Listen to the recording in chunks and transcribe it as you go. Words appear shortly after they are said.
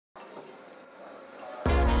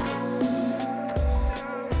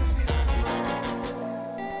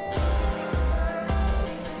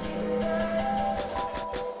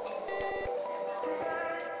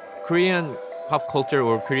Korean pop culture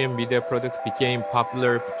or Korean media products became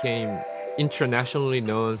popular, became internationally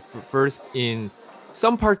known first in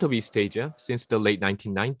some part of East Asia since the late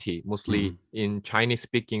 1990s, mostly Mm, in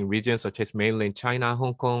Chinese-speaking regions such as mainland China,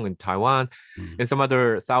 Hong Kong, and Taiwan, mm, and some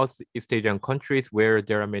other Southeast Asian countries where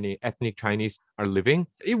there are many ethnic Chinese are living.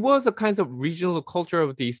 It was a kind of regional culture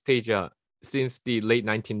of the East Asia since the late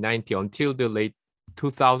 1990s until the late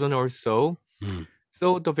 2000 or so. mm,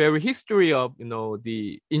 So the very history of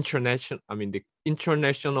the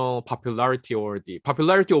international popularity or the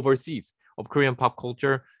popularity overseas of Korean pop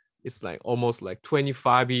culture is like almost like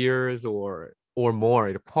 25 years or more,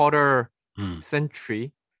 a quarter mm.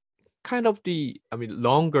 century, kind of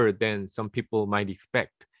longer than some people might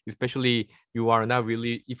expect. Especially if you are not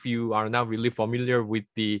really familiar with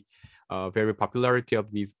the very popularity of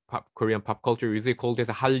these Korean pop culture, usually called as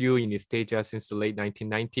a Hallyu in East Asia since the late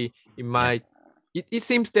 1990s. Yeah. It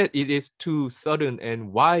seems that it is too sudden,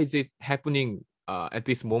 and why is it happening at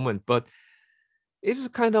this moment? But it's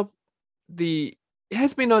kind of the it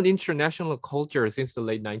has been an international culture since the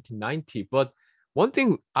late 1990s. But one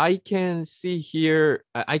thing I can see here,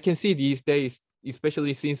 I can see these days,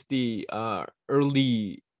 especially since the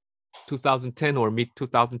early 2010 or mid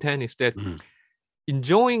 2010, is that Mm,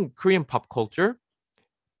 enjoying Korean pop culture,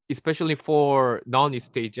 especially for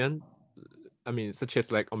non-East Asian, such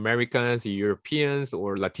as like Americans, Europeans,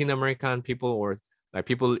 or Latin American people, or like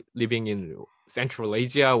people living in Central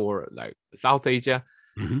Asia or like South Asia.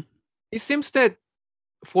 mhm, It seems that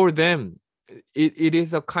for them, it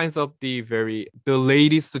is a kind of the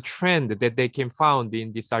latest trend that they can found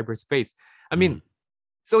in the cyberspace. I mean, mm,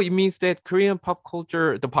 so it means that Korean pop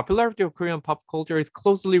culture, the popularity of Korean pop culture is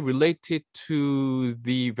closely related to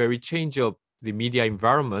the very change of the media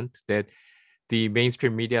environment that the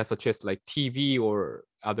mainstream media such as like TV or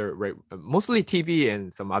mostly TV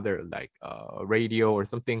and some other like radio or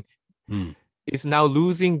something mm, is now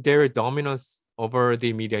losing their dominance over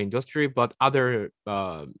the media industry, but other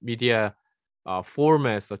media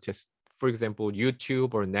formats such as, for example,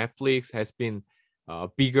 YouTube or Netflix has been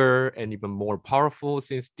bigger and even more powerful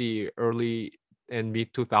since the early and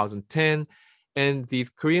mid 2010. And these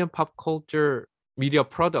Korean pop culture media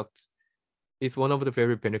products is one of the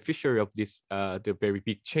very beneficiary of this the very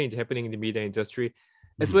big change happening in the media industry,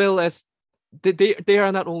 as mm. well as they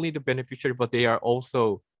are not only the beneficiary, but they are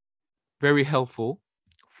also very helpful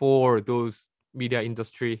for those media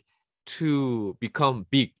industry to become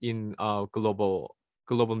big in global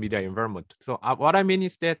media environment. So what I mean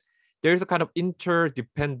is that there's a kind of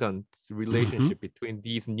interdependent Mhm. relationship between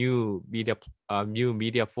these new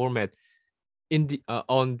media format in the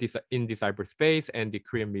on this in the cyberspace and the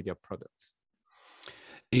Korean media products.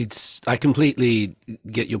 I completely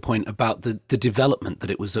get your point about the development, that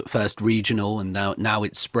it was at first regional and now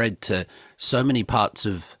it's spread to so many parts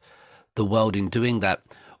of the world in doing that.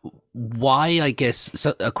 Why, I guess,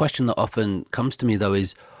 so a question that often comes to me though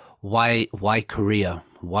is why Korea?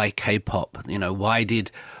 Why K-pop? Why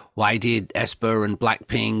did aespa and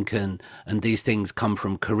Blackpink and these things come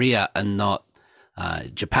from Korea and not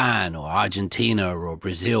Japan or Argentina or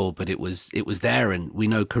Brazil? But it was there, and we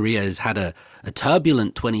know Korea has had a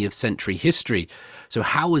turbulent 20th century history. So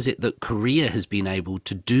how is it that Korea has been able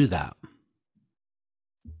to do that?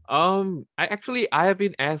 I have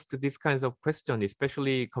been asked these kinds of questions,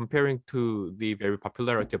 especially comparing to the very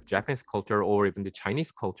popularity of Japanese culture or even the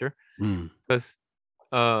Chinese culture, Mm, because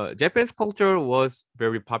Japanese culture was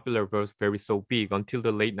very popular, was very so big until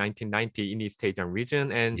the late 1990s in East Asian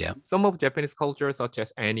region, and yeah. some of Japanese culture, such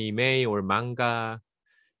as anime or manga,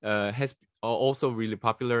 has are also really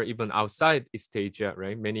popular even outside East Asia,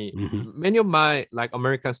 right? Hmm. Many of my like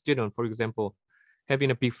American students, for example, have been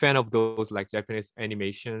a big fan of those like Japanese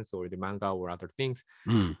animations or the manga or other things.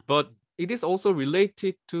 Mm, But it is also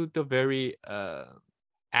related to the very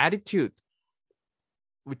attitude,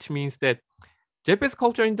 which means that Japanese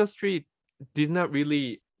culture industry did not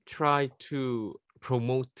really try to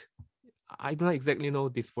promote. I do not exactly know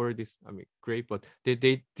this word is great, but they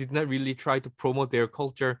did not really try to promote their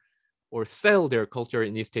culture or sell their culture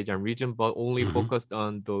in East Asian region, but only hmm. focused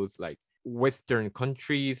on those like Western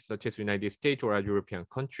countries such as United States or other European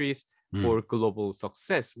countries Mm, for global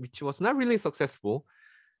success, which was not really successful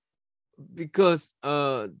because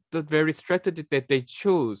the very strategy that they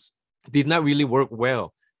chose did not really work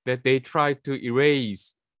well. That they tried to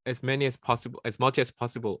erase as much as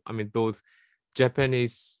possible. Those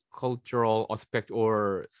Japanese cultural aspect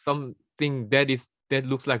or something that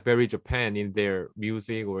looks like very Japan in their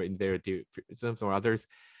music or in their films or others.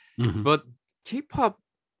 hmm. But K-pop,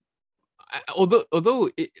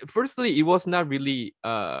 firstly, it was not really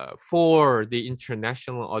for the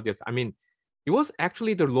international audience. it was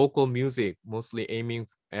actually the local music, mostly aiming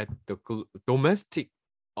at the domestic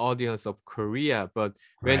audience of Korea. But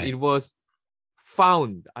when Right. it was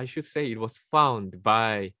found, I should say it was found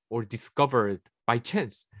by or discovered by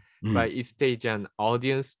chance by Mm. East Asian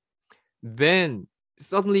audience, then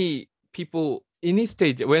suddenly people in East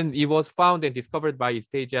Asia, when it was found and discovered by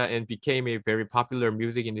East Asia and became a very popular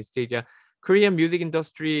music in East Asia, Korean music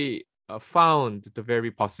industry found the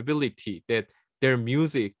very possibility that their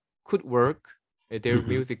music could work, their Hmm.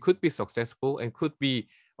 music could be successful and could be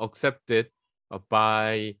accepted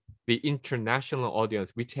by the international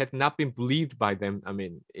audience, which had not been believed by them. I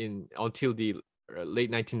mean, in until the late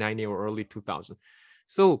 1990 or early 2000.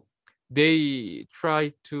 So they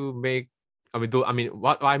try to make.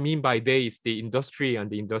 What I mean by they is the industry and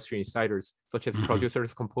the industry insiders, such as Hmm.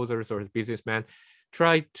 producers, composers, or businessmen,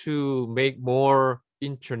 try to make more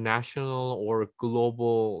international or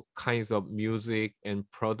global kinds of music and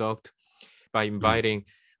product by Mm. inviting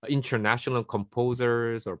international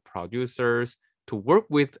composers or producers to work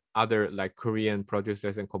with other like Korean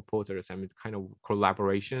producers and composers. I mean, kind of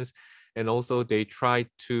collaborations. And also they try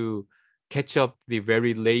to catch up the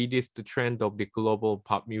very latest trend of the global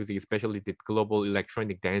pop music, especially the global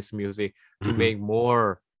electronic dance music, to Hmm. make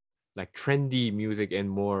more like trendy music and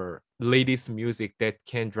more latest music that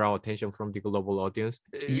can draw attention from the global audience,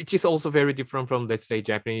 which is also very different from, let's say,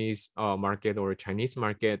 Japanese market or Chinese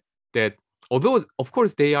market. That although of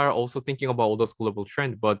course they are also thinking about all those global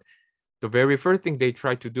trends, but the very first thing they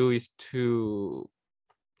try to do is to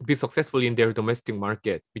be successful in their domestic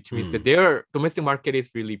market, which means that Mm. their domestic market is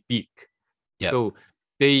really big. Yep. So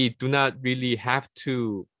they do not really have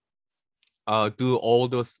to do all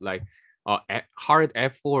those like hard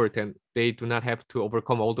effort, and they do not have to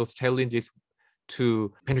overcome all those challenges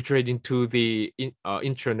to penetrate into the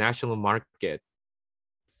international market.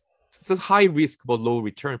 So high risk but low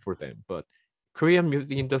return for them. But Korean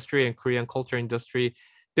music industry and Korean culture industry,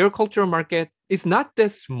 their cultural market is not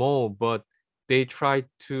that small, but they try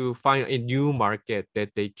to find a new market that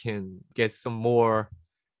they can get some more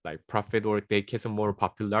like profit or they get some more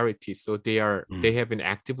popularity. So they Mm. have been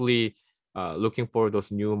actively looking for those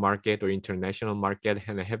new market or international market,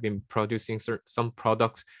 and have been producing some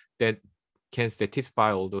products that can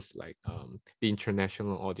satisfy all those like the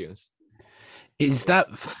international audience. Is that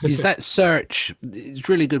is that search? It's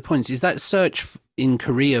really good points. Is that search in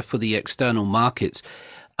Korea for the external markets,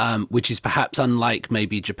 which is perhaps unlike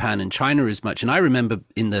maybe Japan and China as much? And I remember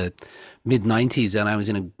in the mid 90s, and I was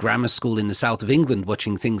in a grammar school in the south of England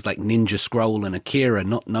watching things like Ninja Scroll and Akira,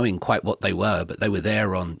 not knowing quite what they were, but they were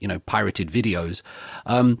there on, pirated videos.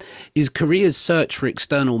 Is Korea's search for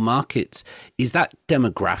external markets, is that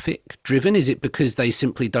demographic driven? Is it because they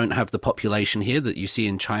simply don't have the population here that you see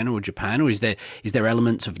in China or Japan? Or is there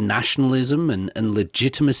elements of nationalism and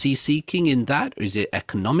legitimacy seeking in that? Or is it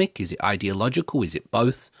economic? Is it ideological? Is it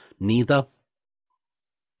both? Neither?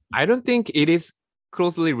 I don't think it is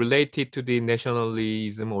closely related to the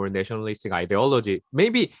nationalism or nationalistic ideology.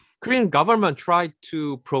 Maybe Korean government tried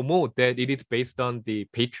to promote that it is based on the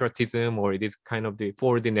patriotism or it is kind of the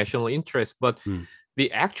for the national interest, but Mm.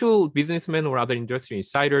 the actual businessmen or other industry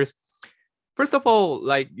insiders, first of all,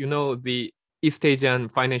 like the East Asian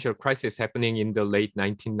financial crisis happening in the late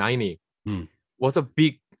 1990 Mm. was a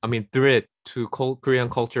big, threat to Korean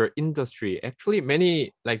culture industry. Actually,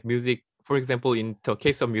 many like music, for example, in the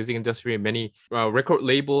case of music industry, many record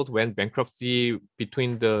labels went bankruptcy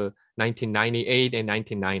between the 1998 and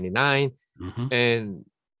 1999, Hmm. and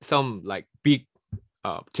some like big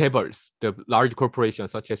chaebols, the large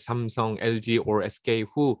corporations such as Samsung, LG, or SK,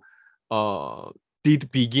 who uh, did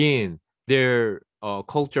begin their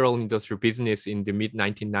cultural industry business in the mid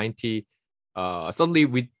 1990.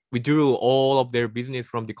 Suddenly, withdrew all of their business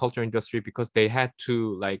from the culture industry because they had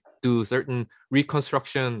to like do certain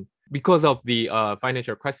reconstruction because of the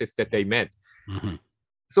financial crisis that they met. Hmm.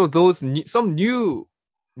 So some new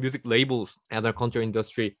music labels and the culture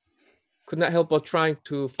industry could not help but trying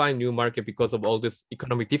to find new market because of all this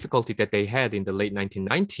economic difficulty that they had in the late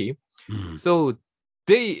 1990. Mm. So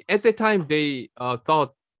they at the time they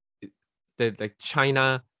thought that like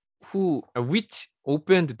China, who which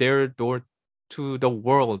opened their door to the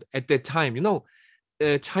world at that time.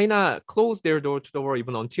 China closed their door to the world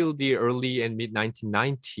even until the early and mid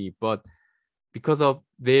 1990, but because of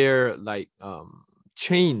their like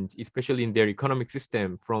change, especially in their economic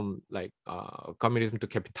system from like communism to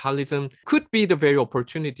capitalism, could be the very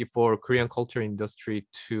opportunity for Korean culture industry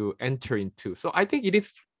to enter into. So I think it is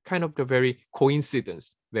kind of the very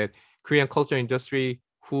coincidence that Korean culture industry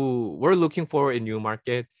who were looking for a new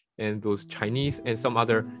market, and those Chinese and some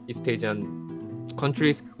other East Asian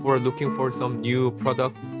countries who are looking for some new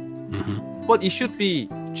products. Hmm. but it should be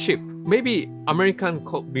cheap. Maybe American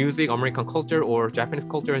music, American culture, or Japanese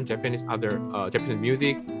culture and Japanese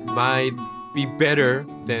music might be better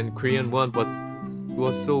than Korean one, but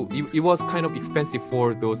it was kind of expensive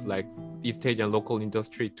for those like East Asian local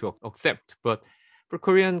industry to accept. But for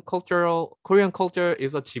Korean culture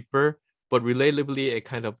is a cheaper but relatively a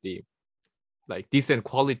kind of the like decent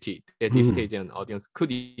quality that East Asian audience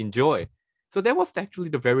could enjoy. So that was actually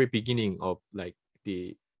the very beginning of like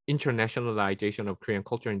the internationalization of Korean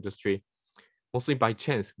culture industry, mostly by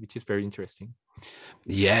chance, which is very interesting.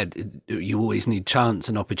 Yeah, you always need chance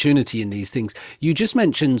and opportunity in these things. You just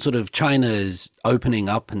mentioned sort of China's opening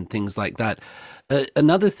up and things like that.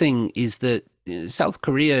 Another thing is that South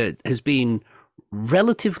Korea has been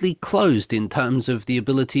relatively closed in terms of the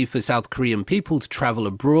ability for South Korean people to travel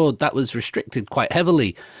abroad. That was restricted quite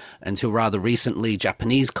heavily until rather recently.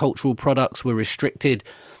 Japanese cultural products were restricted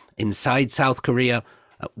inside South Korea.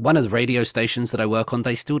 One of the radio stations that I work on,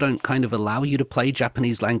 they still don't kind of allow you to play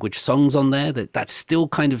Japanese language songs on there. That's still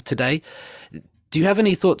kind of today. Do you have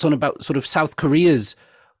any thoughts on about sort of South Korea's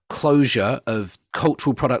closure of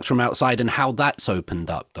cultural products from outside and how that's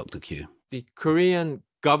opened up, Dr. Q? The Korean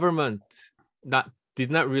government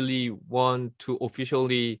did not really want to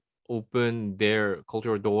officially open their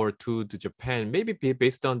cultural door to Japan, maybe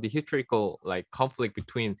based on the historical like conflict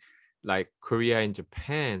between like Korea and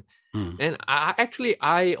Japan. And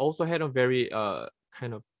I also had a very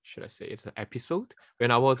kind of, should I say it's an episode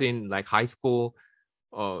when I was in like high school.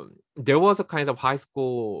 There was a kind of high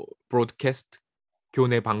school broadcast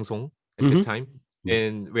교내 방송 at the time,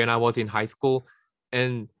 and when I was in high school,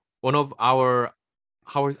 and one of our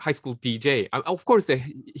high school DJ, of course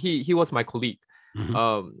he was my colleague,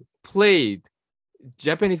 played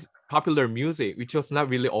Japanese popular music, which was not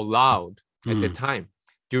really allowed at the time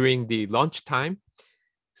during the lunchtime.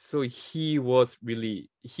 So he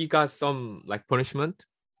got some like punishment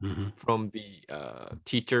from the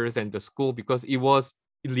teachers and the school because it was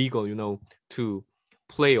illegal, to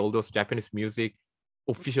play all those Japanese music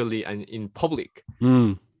officially and in public.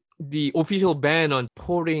 The official ban on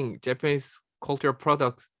pouring Japanese cultural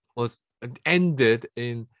products was ended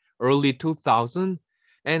in early 2000.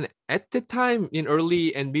 And at the time, in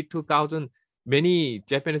early and mid 2000, many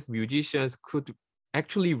Japanese musicians could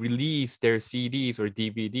actually release their CDs or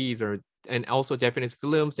DVDs, and also Japanese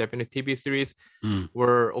films, Japanese TV series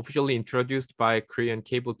were officially introduced by Korean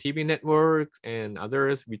cable TV networks and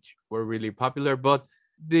others, which were really popular. But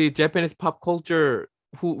the Japanese pop culture,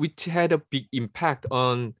 which had a big impact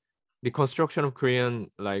on the construction of Korean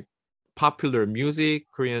like popular music,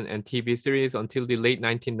 Korean and TV series until the late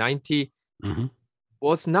 1990s,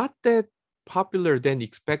 was not that popular than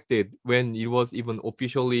expected when it was even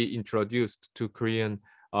officially introduced to Korean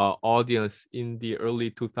audience in the early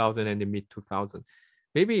 2000 and the mid 2000.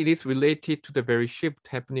 Maybe it is related to the very shift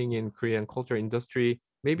happening in Korean culture industry.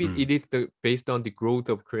 Maybe it is based on the growth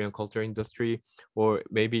of Korean culture industry, or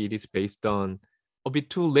maybe it is based on a bit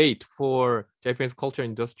too late for Japanese culture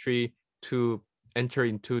industry to enter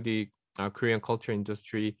into the Korean culture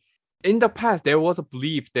industry. In the past, there was a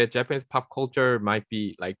belief that Japanese pop culture might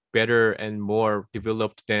be like better and more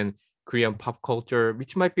developed than Korean pop culture,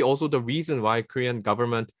 which might be also the reason why Korean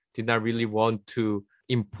government did not really want to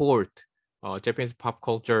import Japanese pop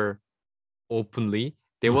culture openly.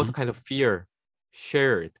 There was a kind of fear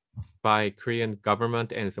shared by Korean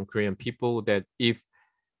government and some Korean people that if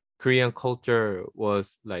Korean culture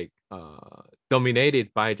was like dominated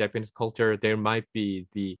by Japanese culture, there might be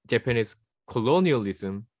the Japanese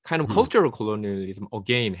colonialism, kind of cultural colonialism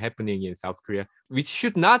again happening in South Korea, which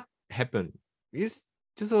should not happen. It's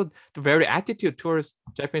just the very attitude towards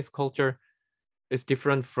Japanese culture is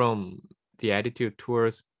different from the attitude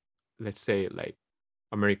towards, let's say, like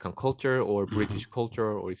American culture or British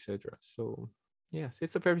culture or etc. So yes,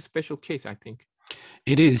 it's a very special case, I think.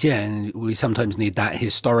 It is, yeah. And we sometimes need that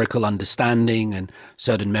historical understanding, and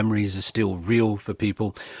certain memories are still real for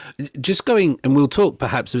people. Just going, and we'll talk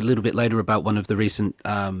perhaps a little bit later about one of the recent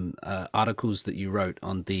articles that you wrote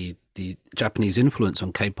on the Japanese influence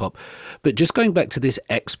on K-pop. But just going back to this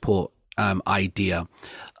export idea,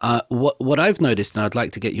 what I've noticed, and I'd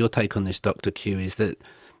like to get your take on this, Dr. Q, is that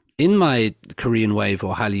in my Korean Wave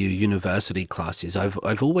or Hallyu University classes,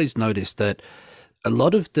 I've always noticed that a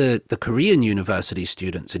lot of the Korean university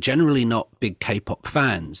students are generally not big K-pop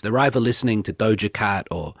fans. They're either listening to Doja Cat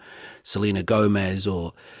or Selena Gomez,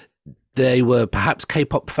 or they were perhaps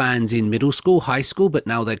K-pop fans in middle school, high school, but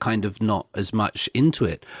now they're kind of not as much into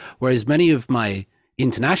it. Whereas many of my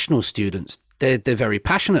international students, they're very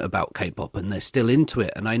passionate about K-pop and they're still into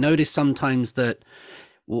it. And I notice sometimes that,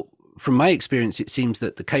 well, from my experience, it seems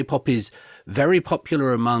that the K-pop is very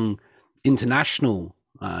popular among international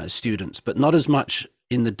students, but not as much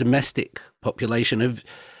in the domestic population.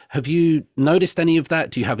 Have you noticed any of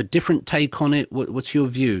that? Do you have a different take on it? What's your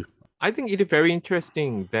view? I think it is very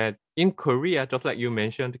interesting that in Korea, just like you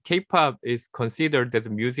mentioned, K-pop is considered as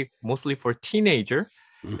music mostly for teenager,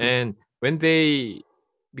 Mm-hmm. and when they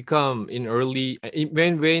become in early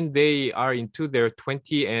when they are into their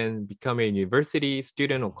 20 and become a university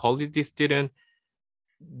student or college student,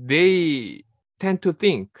 they tend to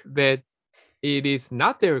think that it is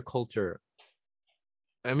not their culture.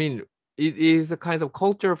 I mean, it is a kind of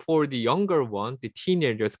culture for the younger one, the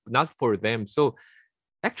teenagers, not for them. So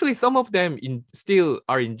actually, some of them still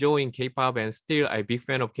are enjoying K-pop and still a big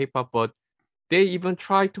fan of K-pop, but they even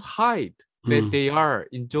try to hide that they are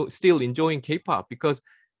still enjoying K-pop because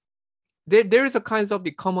there is a kind of the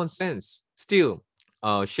common sense still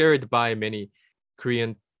shared by many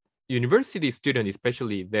Korean university students,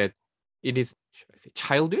 especially that it is, should I say,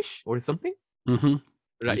 childish or something. Mm-hmm.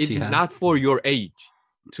 Like, it is not for your age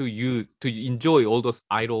to enjoy all those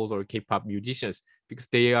idols or K-pop musicians because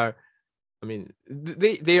they are, I mean,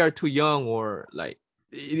 they are too young, or like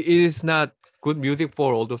it is not good music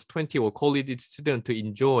for all those 20 or college students to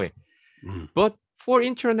enjoy. Mm. But for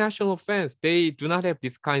international fans, they do not have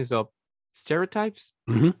these kinds of stereotypes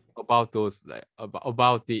about those, like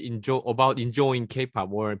about enjoying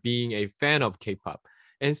K-pop or being a fan of K-pop.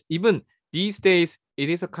 And even these days, it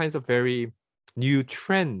is a kind of very new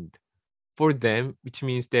trend for them, which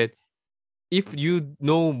means that if you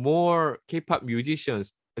know more K-pop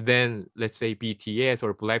musicians than, let's say, BTS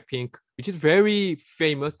or Blackpink, which is very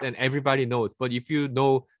famous and everybody knows, but if you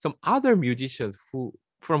know some other musicians who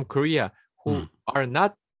from Korea who are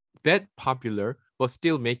not that popular but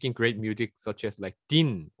still making great music, such as like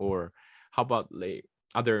Din, or how about like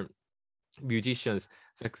other musicians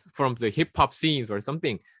like from the hip hop scenes or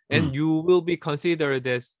something, and you will be considered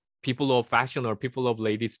as people of fashion or people of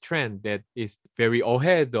latest trend that is very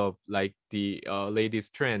ahead of like the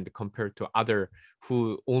latest trend compared to other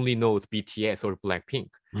who only knows BTS or Blackpink.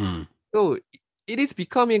 So it is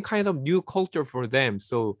becoming kind of new culture for them.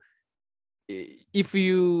 So if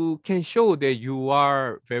you can show that you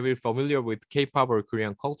are very familiar with K-pop or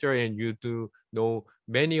Korean culture and you do know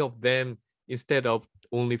many of them instead of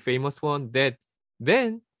only famous one, that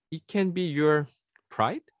then it can be your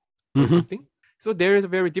pride or something. So there is a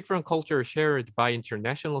very different culture shared by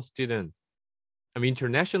international student. I mean,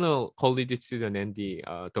 international college student and the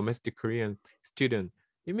domestic Korean student.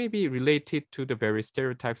 It may be related to the very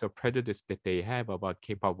stereotypes or prejudice that they have about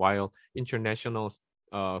K-pop, while international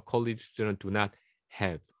college students do not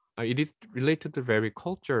have. It is related to the very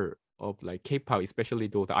culture of like K-pop, especially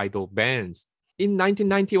those idol bands. In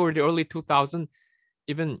 1990 or the early 2000,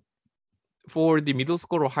 even for the middle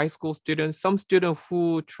school or high school students, some students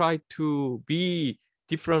who tried to be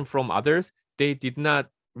different from others, they did not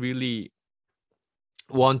really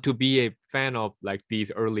want to be a fan of like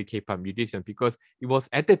these early K-pop musicians because it was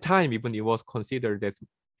at the time even it was considered as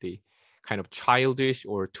the kind of childish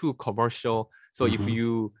or too commercial. So if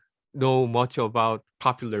you know much about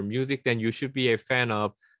popular music, then you should be a fan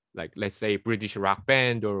of like, let's say, British rock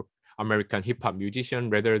band or American hip hop musician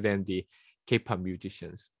rather than the K-pop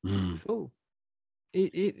musicians. So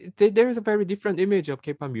there is a very different image of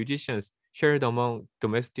K-pop musicians shared among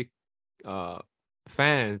domestic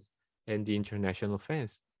fans and the international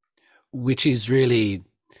fans. Which is really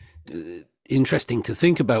interesting to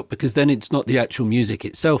think about, because then it's not the actual music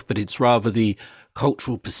itself, but it's rather the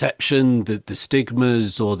cultural perception, the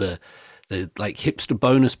stigmas, or the like hipster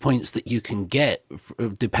bonus points that you can get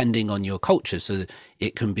depending on your culture. So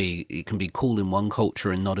it can be cool in one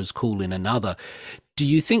culture and not as cool in another. Do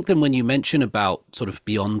you think then, when you mention about sort of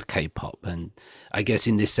beyond K-pop, and I guess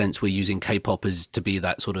in this sense we're using K-pop as to be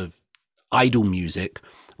that sort of idol music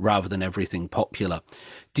rather than everything popular,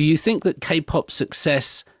 do you think that K-pop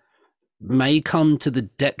success may come to the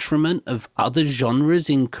detriment of other genres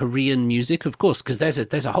in Korean music? Of course, because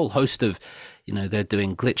there's a whole host of, they're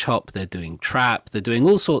doing glitch hop, they're doing trap, they're doing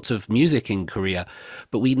all sorts of music in Korea,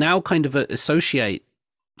 but we now kind of associate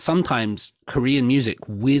sometimes Korean music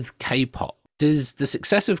with K-pop. Does the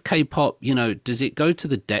success of K-pop, does it go to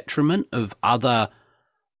the detriment of other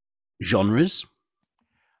genres?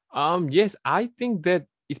 Yes, I think that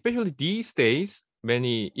especially these days,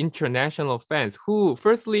 many international fans who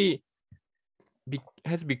firstly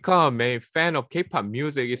has become a fan of K-pop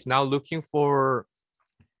music is now looking for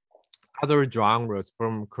other genres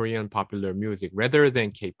from Korean popular music rather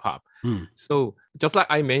than K-pop. So just like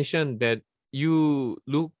I mentioned that you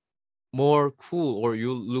look more cool or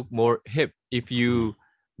you look more hip if you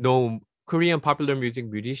know Korean popular music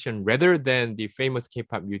musician rather than the famous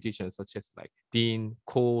K-pop musicians such as like Dean,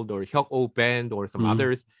 Cold, or Hyuk-oh Band or some Mm.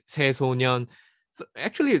 others, So년. So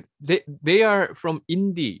actually, they are from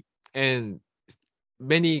indie, and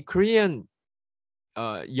many Korean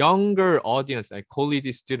younger audience, like college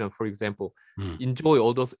student, for example, Mm. enjoy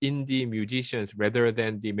all those indie musicians rather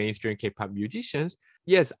than the mainstream K-pop musicians.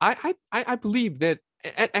 Yes, I believe that,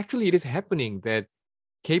 and actually it is happening that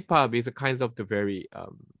K-pop is a kind of the very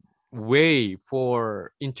way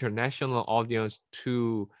for international audience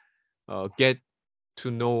to get to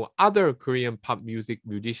know other Korean pop music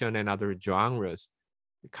musician and other genres.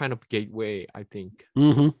 Kind of gateway, I think.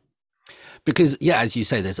 Hmm. Because yeah, as you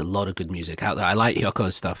say, there's a lot of good music out there. I like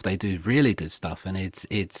Hyoko's stuff; they do really good stuff, and it's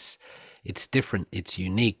different, it's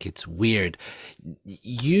unique, it's weird.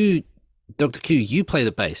 You, Dr. Q, you play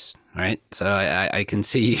the bass, right? So I can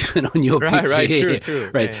see even on your Right, picture right, true, here,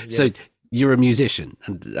 true. right? Yeah, So yes. you're a musician,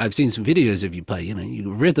 and I've seen some videos of you play. You know,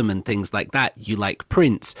 you rhythm and things like that. You like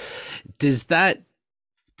Prince. Does that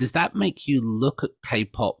does that make you look at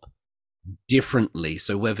K-pop differently?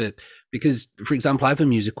 So whether, because for example, I have a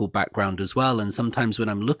musical background as well, and sometimes when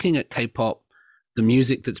I'm looking at K-pop, the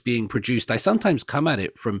music that's being produced, I sometimes come at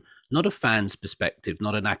it from not a fan's perspective,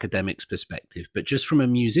 not an academic's perspective, but just from a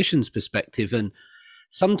musician's perspective. And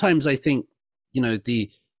sometimes I think, you know, the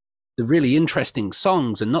really interesting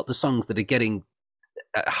songs are not the songs that are getting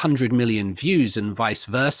 100 million views and vice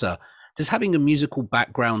versa. Does having a musical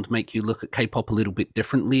background make you look at K-pop a little bit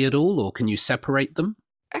differently at all, or can you separate them?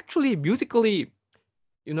 Actually, musically,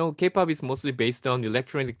 K-pop is mostly based on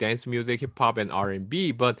electronic dance music, hip hop, and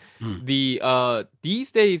R&B. But Mm.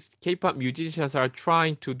 these days, K-pop musicians are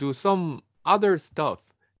trying to do some other stuff.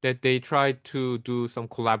 That they try to do some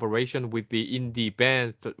collaboration with the indie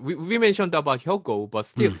bands. We mentioned about Hyogo, but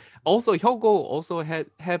still, Mm. also Hyogo also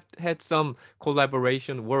had some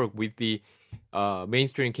collaboration work with the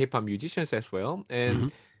mainstream K-pop musicians as well, and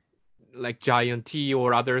Mm-hmm. like Giant T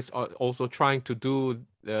or others are also trying to do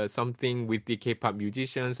something with the K-pop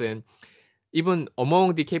musicians. And even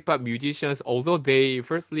among the K-pop musicians, although they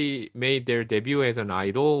firstly made their debut as an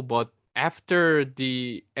idol, but after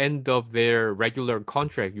the end of their regular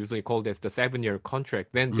contract, usually called as the 7-year contract,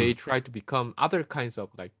 then they Mm. try to become other kinds of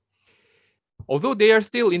like, although they are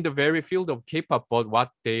still in the very field of K-pop, but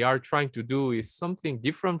what they are trying to do is something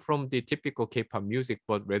different from the typical K-pop music,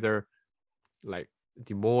 but rather like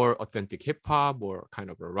the more authentic hip hop or kind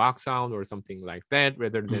of a rock sound or something like that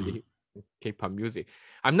rather than Mm. the K-pop music.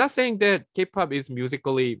 I'm not saying that K-pop is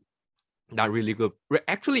musically not really good.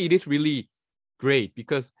 Actually, it is really great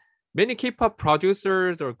because many K-pop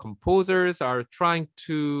producers or composers are trying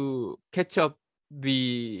to catch up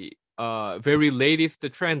the very latest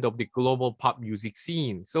trend of the global pop music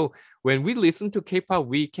scene. So when we listen to K-pop,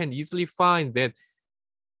 we can easily find that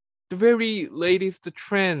the very latest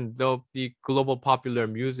trend of the global popular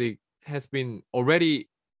music has been already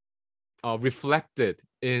reflected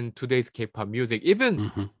in today's K-pop music.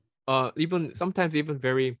 Mm-hmm. Even sometimes even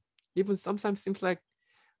very even sometimes seems like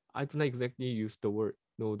I don't exactly use the word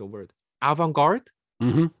know the word avant-garde.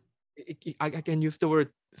 Mm-hmm. I can use the word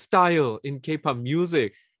style in K-pop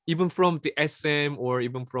music, even from the SM or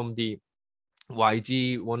even from the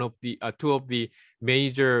YG, one of the two of the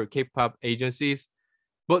major K-pop agencies.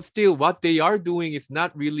 But still, what they are doing is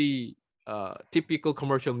not really typical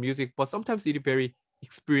commercial music, but sometimes it is very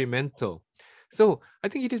experimental. So I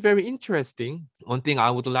think it is very interesting. One thing I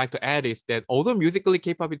would like to add is that although musically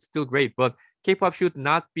K-pop is still great, but K-pop should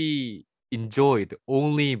not be enjoyed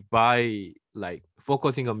only by like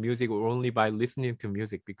focusing on music or only by listening to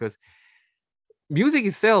music, because music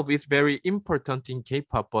itself is very important in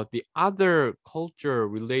K-pop, but the other culture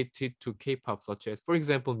related to K-pop, such as, for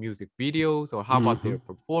example, music videos, or how about Mm-hmm. their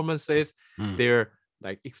performances, Mm. their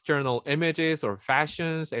like external images or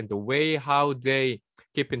fashions, and the way how they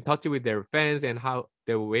keep in touch with their fans, and how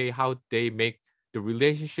the way how they make the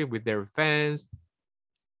relationship with their fans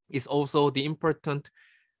is also the important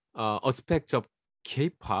aspect of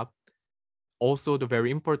K-pop, also the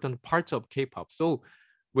very important parts of K-pop. So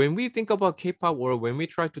when we think about K-pop or when we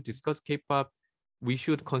try to discuss K-pop, we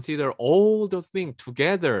should consider all the things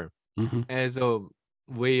together Mm-hmm. as a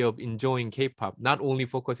way of enjoying K-pop, not only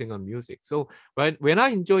focusing on music. So when I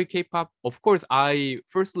enjoy K-pop, of course, I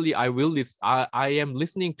will listen. I am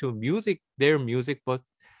listening to music, their music, but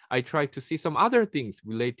I try to see some other things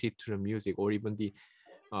related to the music or even the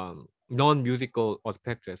non-musical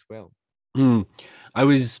aspects as well. Mm. I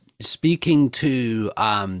was speaking to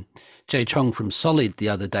Jay Chong from Solid the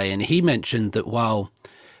other day, and he mentioned that while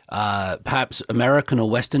perhaps American or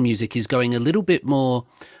Western music is going a little bit more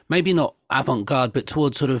maybe not avant-garde, but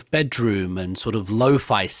towards sort of bedroom and sort of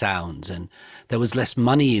lo-fi sounds, and there was less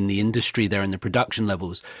money in the industry there in the production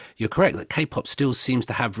levels. You're correct that K-pop still seems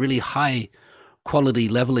to have really high quality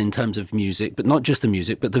level in terms of music, but not just the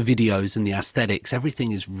music, but the videos and the aesthetics.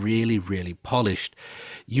 Everything is really, really polished.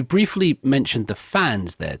 You briefly mentioned the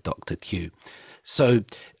fans there, Dr. Q. So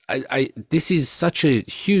this is such a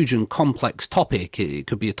huge and complex topic. It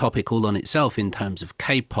could be a topic all on itself in terms of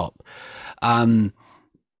K-pop.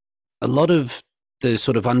 A lot of the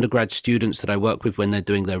sort of undergrad students that I work with when they're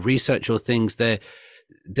doing their research or things, they're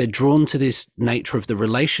drawn to this nature of the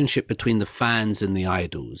relationship between the fans and the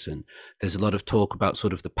idols. And there's a lot of talk about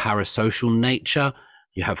sort of the parasocial nature.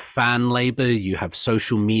 You have fan labor, you have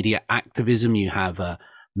social media activism, you have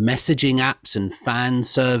messaging apps and fan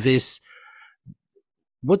service.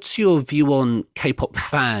 What's your view on K-pop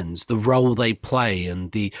fans, the role they play,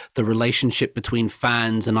 and the relationship between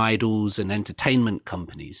fans and idols and entertainment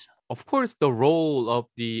companies? Of course, the role of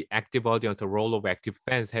the active audience, the role of active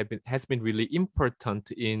fans has been really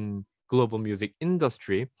important in global music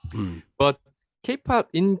industry. But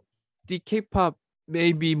K-pop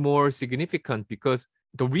may be more significant because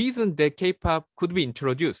the reason that K-pop could be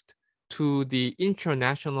introduced to the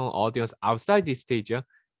international audience outside East Asia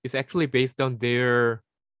is actually based on their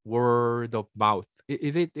word of mouth.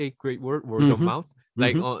 Is it a great word, word of mouth?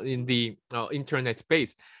 Like in the internet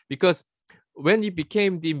space, because when it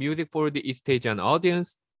became the music for the East Asian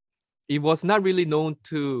audience, it was not really known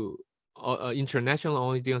to international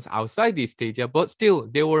audience outside East Asia, but still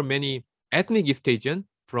there were many ethnic East Asian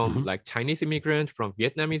from like Chinese immigrants, from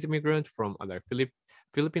Vietnamese immigrants, from other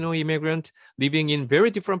Filipino immigrants living in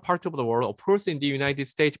very different parts of the world, of course in the United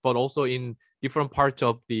States, but also in different parts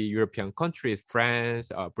of the European countries,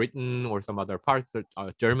 France, Britain, or some other parts,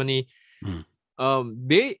 Germany.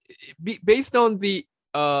 They based on the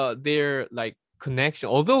their like connection,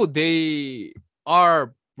 although they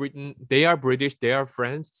are British, they are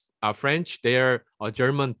French, they are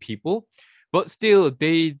German people, but still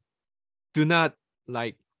they do not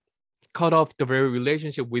like cut off the very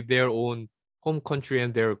relationship with their own home country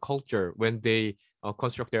and their culture when they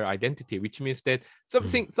construct their identity, which means that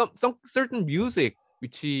some certain music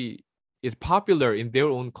which is popular in their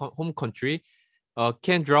own home country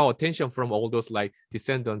can draw attention from all those like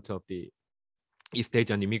descendants of the East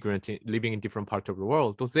Asian immigrants living in different parts of the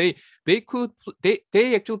world. So they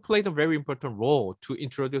actually played a very important role to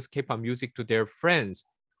introduce K-pop music to their friends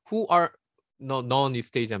who are not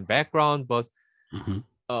non-East Asian background, but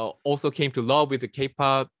also came to love with the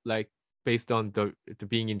K-pop, like based on the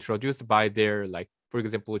being introduced by their, like, for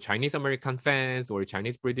example, Chinese American fans or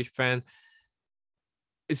Chinese British fans.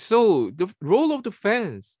 So the role of the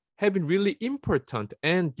fans have been really important,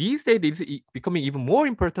 and these days it's becoming even more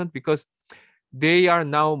important because they are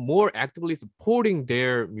now more actively supporting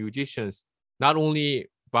their musicians, not only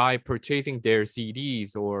by purchasing their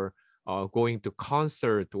CDs or going to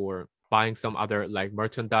concert or buying some other like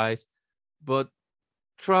merchandise, but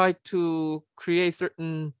try to create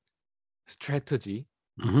certain strategy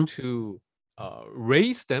to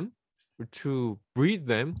raise them, to breed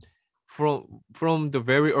them from the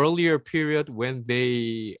very earlier period when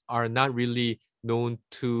they are not really known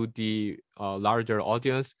to the larger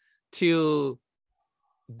audience till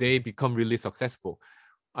they become really successful.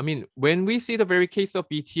 I mean, when we see the very case of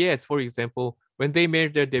BTS, for example, when they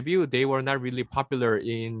made their debut, they were not really popular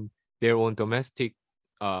in their own domestic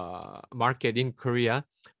market in Korea,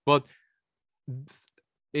 but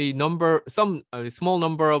a small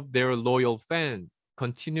number of their loyal fans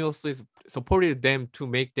continuously supported them to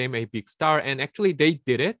make them a big star, and actually they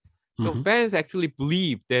did it. So fans actually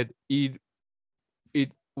believe that it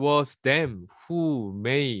was them who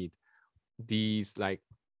made these like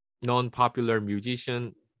non-popular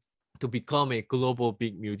musician to become a global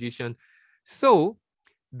big musician. So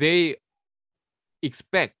they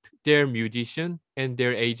expect their musician and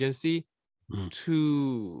their agency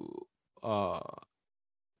to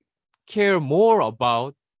care more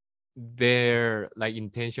about their like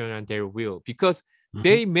intention and their will, because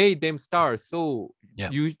they made them stars. So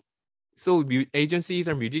agencies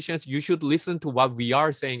and musicians, you should listen to what we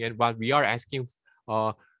are saying and what we are asking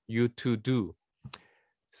you to do.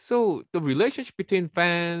 So the relationship between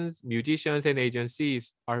fans, musicians, and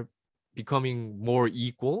agencies are becoming more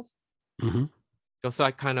equal. Just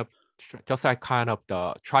like kind of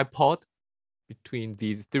the tripod between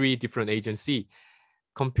these three different agencies,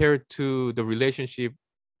 compared to the relationship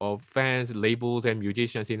of fans, labels, and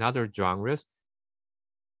musicians in other genres.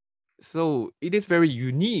 So it is very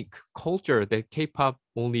unique culture that K-pop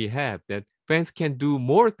only have, that fans can do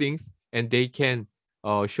more things and they can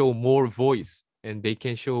show more voice and they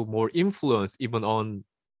can show more influence even on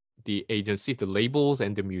the agency, the labels,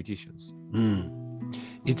 and the musicians.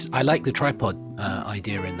 I like the tripod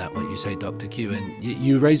idea in that, what you say, Dr. Q, and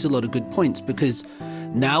you raise a lot of good points, because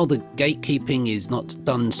now the gatekeeping is not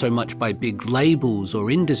done so much by big labels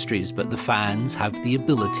or industries, but the fans have the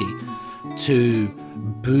ability to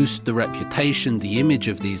boost the reputation, the image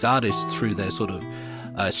of these artists through their sort of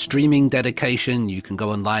streaming dedication. You can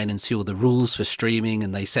go online and see all the rules for streaming,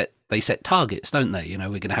 and they set targets, don't they? You know,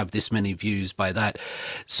 we're going to have this many views by that.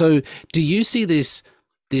 So do you see this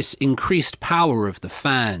increased power of the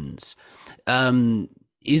fans?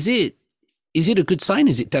 Is it a good sign?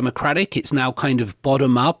 Is it democratic? It's now kind of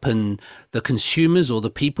bottom up, and the consumers or the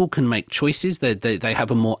people can make choices. They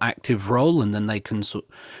have a more active role, and then they can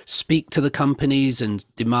speak to the companies and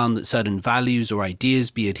demand that certain values or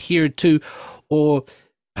ideas be adhered to. Or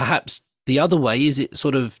perhaps the other way, is it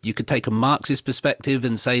sort of, you could take a Marxist perspective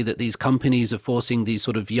and say that these companies are forcing these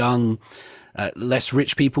sort of young, less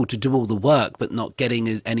rich people to do all the work, but not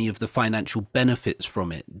getting any of the financial benefits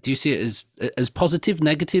from it. Do you see it as positive,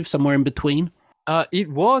 negative, somewhere in between? It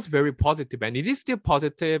was very positive, and it is still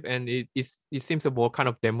positive, and it seems a more kind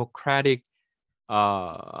of democratic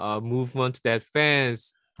movement that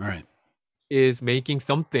fans is making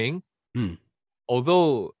something.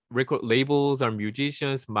 Although record labels or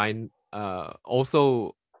musicians might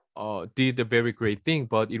also did a very great thing,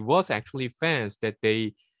 but it was actually fans that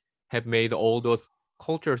they have made all those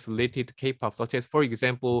cultures related to K-pop, such as, for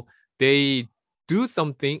example, they do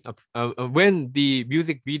something when the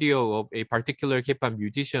music video of a particular K-pop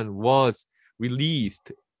musician was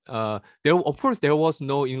released. There, of course, there was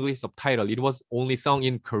no English subtitle. It was only sung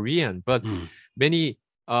in Korean, but many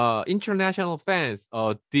international fans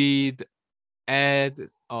did add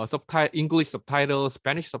English subtitle,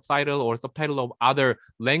 Spanish subtitle, or subtitle of other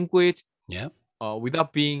language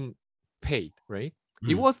without being paid, right?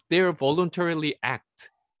 It was their voluntarily act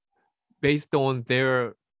based on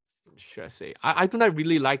their, should I say, I do not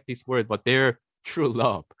really like this word, but their true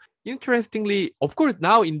love. Interestingly, of course,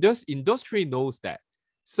 now industry knows that.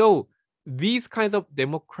 So these kinds of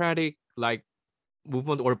democratic like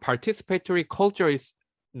movement or participatory culture is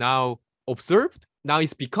now observed. Now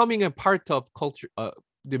it's becoming a part of culture,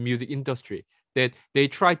 the music industry, that they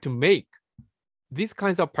try to make these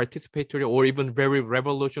kinds of participatory or even very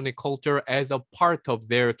revolutionary culture as a part of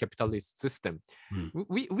their capitalist system.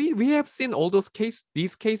 We have seen all these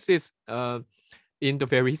cases in the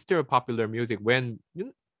very history of popular music. When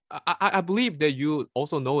I believe that you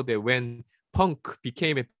also know that when punk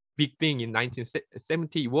became a big thing in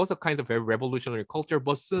 1970, it was a kind of very revolutionary culture,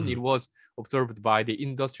 but soon it was observed by the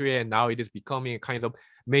industry, and now it is becoming a kind of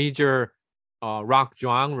major rock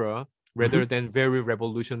genre rather than very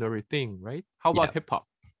revolutionary thing, right? How about hip hop?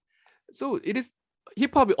 So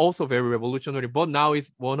hip hop is also very revolutionary, but now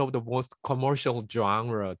it's one of the most commercial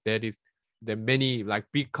genre that many like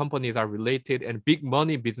big companies are related, and big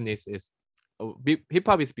money businesses. Hip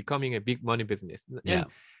hop is becoming a big money business. And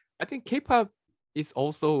I think K-pop is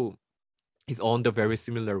also on the very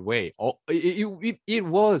similar way. It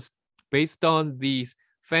was based on these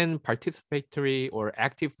fan participatory or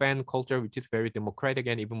active fan culture, which is very democratic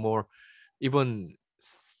and even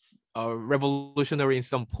revolutionary in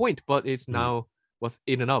some point, but it's now was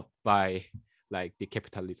eaten up by like the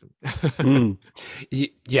capitalism.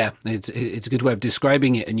 Yeah, it's a good way of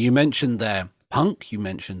describing it. And you mentioned there punk, you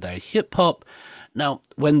mentioned there hip hop. Now,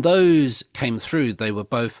 when those came through, they were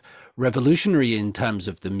both revolutionary in terms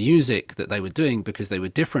of the music that they were doing, because they were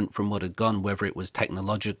different from what had gone, whether it was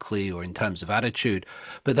technologically or in terms of attitude,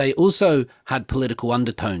 but they also had political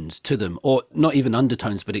undertones to them, or not even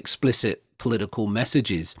undertones, but explicit political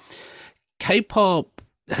messages. K-pop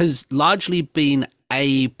has largely been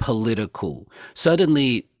apolitical.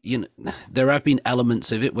 Certainly, there have been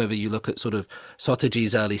elements of it, whether you look at sort of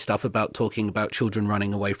Sotaji's early stuff about talking about children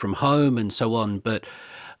running away from home and so on, but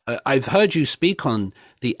I've heard you speak on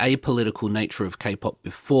the apolitical nature of K-pop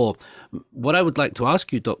before. What I would like to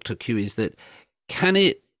ask you, Dr. Q, is that can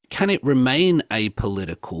it remain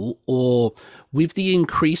apolitical, or with the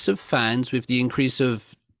increase of fans, with the increase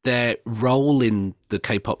of their role in the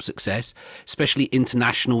K-pop success, especially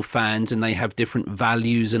international fans, and they have different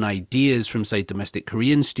values and ideas from, say, domestic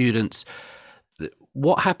Korean students,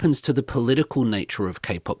 what happens to the political nature of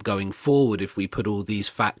K-pop going forward if we put all these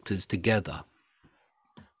factors together?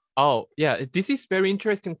 Oh, yeah, this is very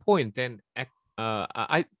interesting point. And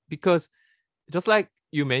because just like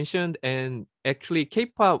you mentioned, and actually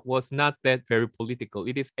K-pop was not that very political.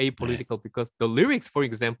 It is apolitical because the lyrics, for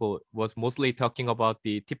example, was mostly talking about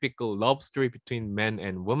the typical love story between men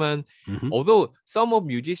and women. Although some of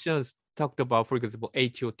musicians talked about, for example,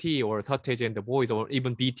 H.O.T. or Seo Taiji and the Boys, or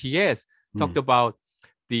even BTS talked about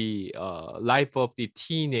the life of the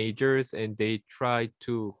teenagers, and they try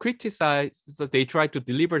to criticize, so they try to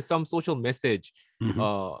deliver some social message Hmm.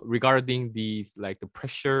 regarding these, like the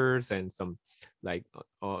pressures and some like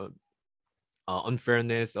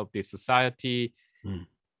unfairness of the society. Mm.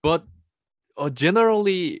 But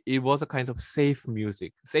generally it was a kind of safe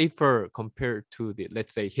music, safer compared to the,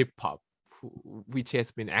 let's say, hip hop, which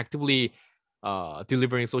has been actively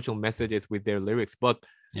delivering social messages with their lyrics. But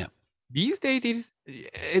Yeah. these days,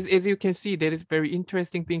 as you can see, there is very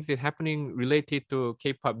interesting things that happening related to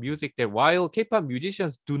K-pop music. That while K-pop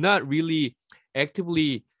musicians do not really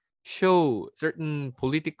actively show certain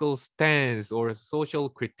political stance or social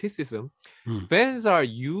criticism, Mm. fans are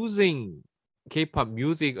using K-pop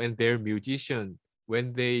music and their musician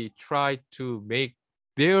when they try to make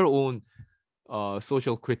their own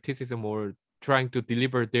social criticism or trying to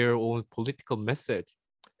deliver their own political message.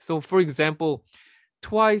 So, for example,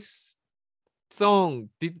 Twice song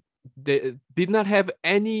did not have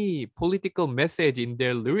any political message in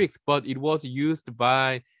their lyrics, but it was used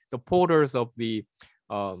by supporters of the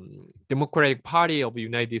Democratic Party of the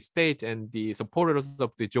United States and the supporters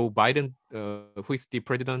of the Joe Biden, who is the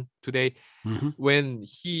president today, Hmm. when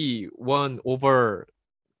he won over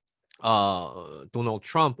Donald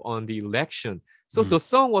Trump on the election. So Mm. the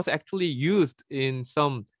song was actually used in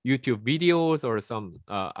some YouTube videos or some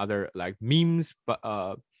other like memes, but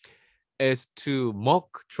as to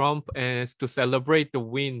mock Trump, as to celebrate the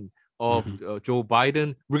win of Hmm. Joe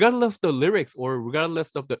Biden, regardless of the lyrics or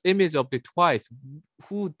regardless of the image of the Twice,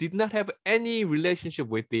 who did not have any relationship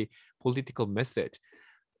with the political message.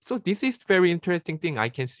 So this is very interesting thing I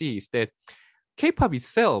can see is that K-pop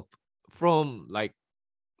itself, from like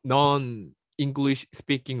non-English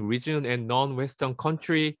speaking region and non-Western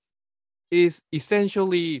country, is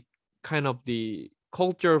essentially kind of the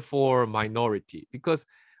culture for minority. Because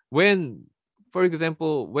when, for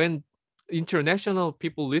example, when international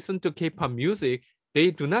people listen to K-pop music,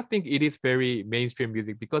 they do not think it is very mainstream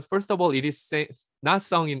music, because first of all, it is not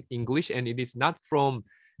sung in English, and it is not from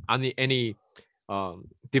any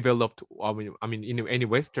developed, I mean in any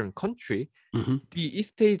Western country. Hmm. The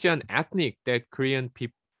East Asian ethnic that Korean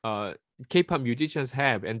people, K-pop musicians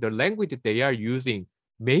have, and the language that they are using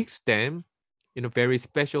makes them in a very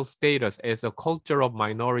special status as a culture of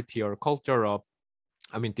minority, or culture of,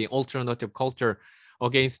 I mean, the alternative culture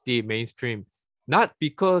against the mainstream. Not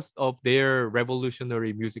because of their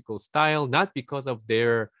revolutionary musical style, not because of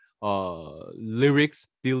their lyrics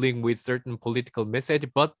dealing with certain political message,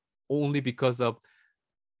 but only because of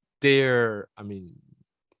their, I mean,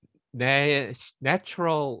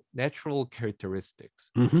 natural characteristics.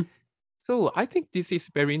 Hmm. So I think this is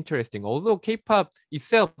very interesting. Although K-pop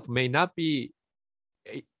itself may not be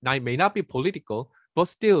political, but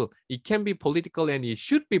still it can be political, and it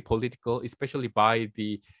should be political, especially by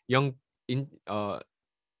the young in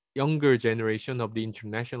younger generation of the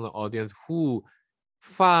international audience, who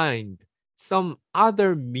find some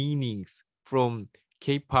other meanings from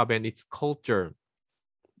K-pop and its culture,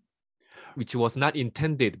 which was not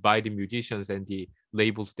intended by the musicians and the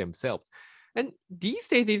labels themselves. And these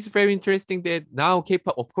days, it's very interesting that now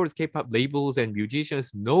K-pop, of course, K-pop labels and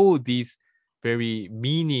musicians know this very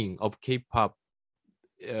meaning of K-pop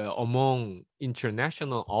among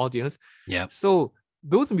international audience. Yeah. So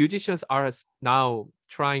those musicians are now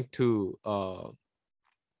uh,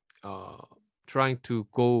 trying to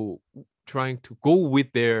go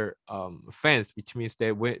with their fans, which means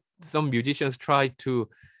that when some musicians try to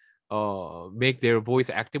make their voice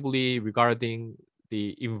actively regarding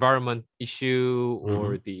the environment issue, Hmm.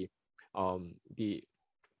 or the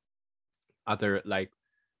other like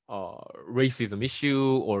racism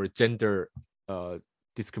issue or gender uh,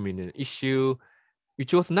 discrimination issue,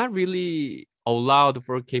 which was not really allowed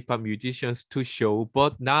for K-pop musicians to show,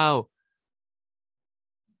 but now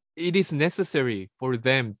it is necessary for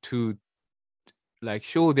them to like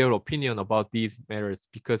show their opinion about these matters,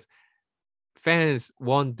 because fans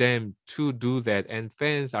want them to do that, and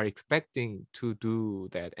fans are expecting to do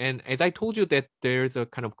that. And as I told you, that there's a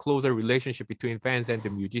kind of closer relationship between fans and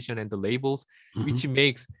the musician and the labels, Hmm. which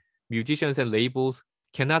makes musicians and labels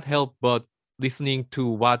cannot help but listening to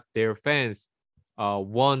what their fans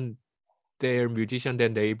want their musician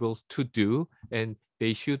and labels to do, and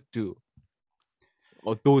they should do,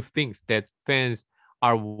 or those things that fans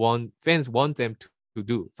want them to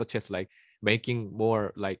do, such as like making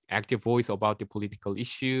more like active voice about the political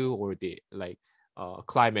issue, or the like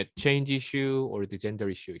climate change issue, or the gender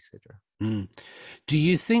issue, etc. Mm. Do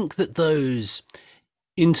you think that those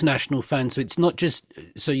international fans, so it's not just,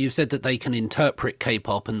 so you've said that they can interpret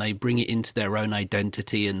K-pop and they bring it into their own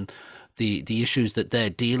identity and the issues that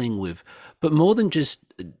they're dealing with, But more than just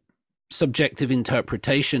subjective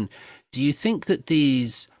interpretation, do you think that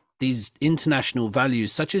these international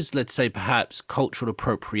values, such as, let's say, perhaps cultural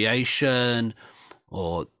appropriation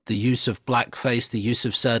or the use of blackface, the use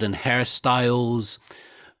of certain hairstyles,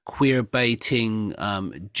 queer baiting,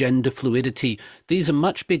 gender fluidity, these are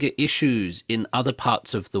much bigger issues in other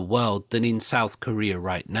parts of the world than in South Korea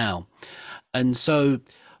right now. And so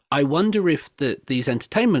I wonder if these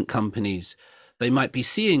entertainment companies, they might be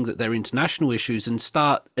seeing that they're international issues and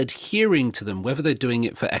start adhering to them, whether they're doing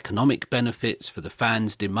it for economic benefits, for the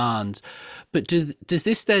fans' demands. But does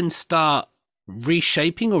this then start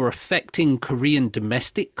reshaping or affecting Korean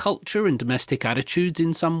domestic culture and domestic attitudes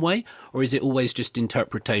in some way? Or is it always just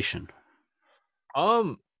interpretation?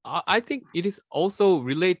 I think it is also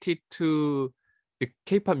related to the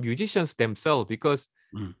K-pop musicians themselves, because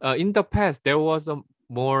in the past there was a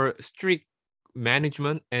more strict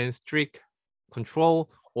management and strict control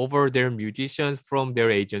over their musicians from their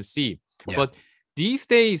agency. Yeah. But these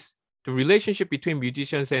days, the relationship between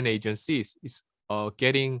musicians and agencies is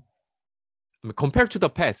getting, compared to the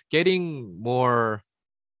past, getting more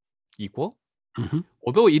equal.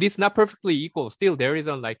 Although it is not perfectly equal, still there is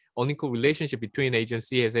an unequal relationship between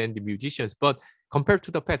agencies and the musicians. But compared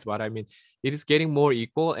to the past, what I mean, it is getting more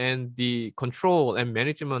equal, and the control and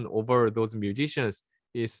management over those musicians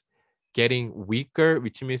is getting weaker,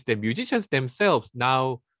 which means the musicians themselves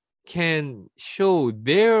now can show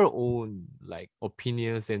their own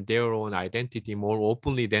opinions and their own identity more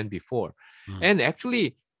openly than before. And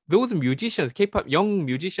actually, those musicians, K-pop, young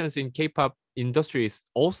musicians in K-pop industry is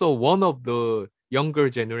also one of the younger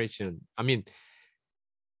generation. I mean,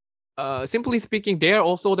 simply speaking, they are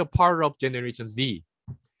also the part of Generation Z.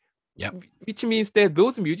 Yeah. Which means that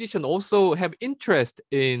those musicians also have interest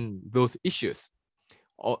in those issues.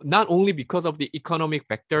 Not only because of the economic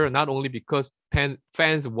factor, not only because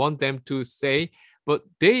fans want them to say, but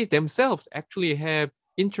they themselves actually have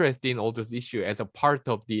interest in all those issues as a part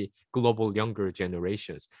of the global younger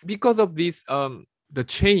generations. Because of this, the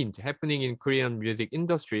change happening in Korean music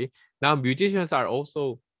industry, now musicians are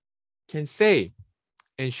also can say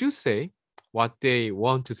and should say what they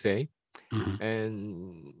want to say.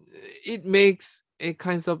 And it makes a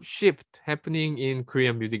kind of shift happening in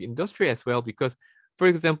Korean music industry as well, because for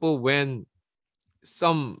example, when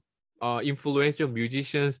some influential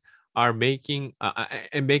musicians are making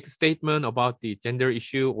and make a statement about the gender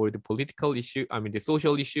issue or the political issue, I mean the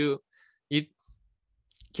social issue, it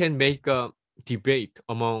can make a debate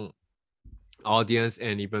among audience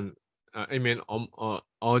and even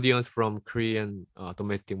audience from Korean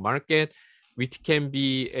domestic market, which can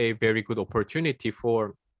be a very good opportunity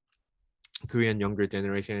for Korean younger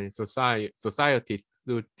generation and society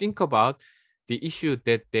to think about the issue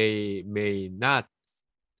that they may not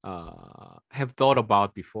have thought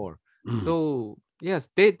about before. So yes,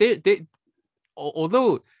 they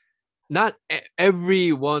although not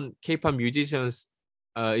everyone K-pop musicians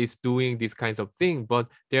is doing this kinds of thing, but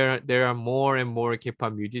there are more and more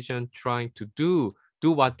K-pop musicians trying to do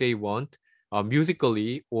what they want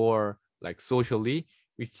musically or socially,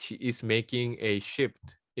 which is making a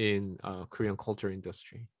shift in Korean culture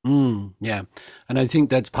industry. Yeah. And I think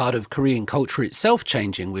that's part of Korean culture itself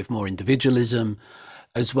changing with more individualism,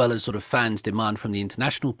 as well as sort of fans' demand from the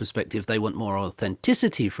international perspective. They want more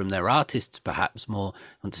authenticity from their artists, perhaps more,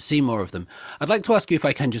 want to see more of them. I'd like to ask you, if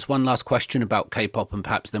I can, just one last question about K-pop, and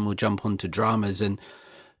perhaps then we'll jump on to dramas. And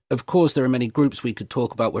of course, there are many groups we could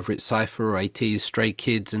talk about, whether it's Cypher or ATEEZ, Stray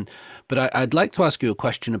Kids. But I'd like to ask you a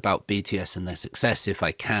question about BTS and their success, if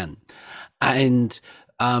I can. And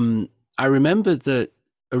I remember that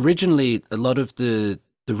originally a lot of the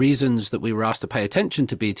reasons that we were asked to pay attention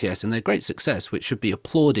to BTS and their great success, which should be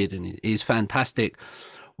applauded and is fantastic,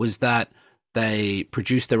 was that they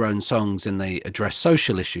produce their own songs and they address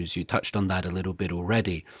social issues. You touched on that a little bit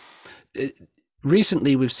already.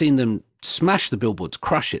 Recently, we've seen them smash the billboards,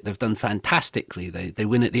 crush it. They've done fantastically. They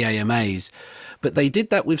win at the AMAs. But they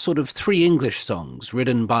did that with sort of 3 English songs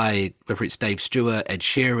written by, whether it's Dave Stewart, Ed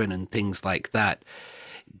Sheeran, and things like that.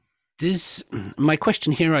 My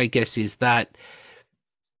question here, I guess, is that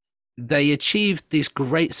they achieved this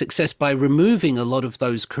great success by removing a lot of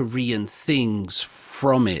those Korean things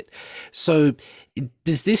from it. So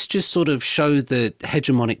does this just sort of show the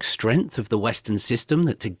hegemonic strength of the Western system,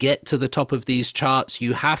 that to get to the top of these charts,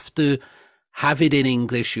 you have to have it in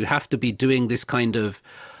English, you have to be doing this kind of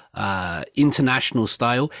international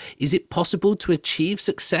style? Is it possible to achieve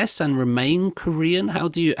success and remain Korean? How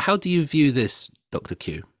do you view this, Dr.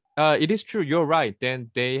 Q? It is true. You're right. Then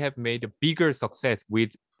they have made a bigger success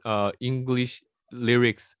with English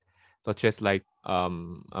lyrics, such as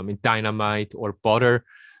Dynamite or Butter.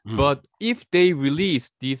 Mm. But if they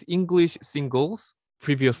release these English singles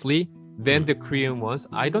previously, then the Korean ones,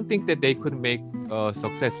 I don't think that they could make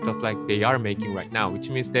success just like they are making right now, which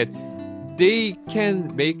means that they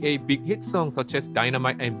can make a big hit song such as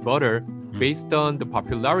Dynamite and Butter based on the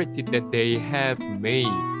popularity that they have made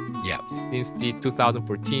Yeah. since the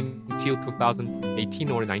 2014 till 2018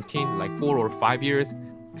 or 19, like 4 or 5 years.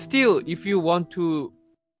 Still, if you want to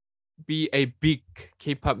be a big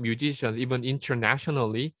K-pop musician, even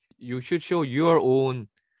internationally, you should show your own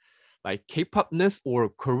like K-popness or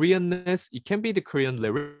Koreanness. It can be the Korean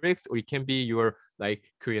lyrics, or it can be your like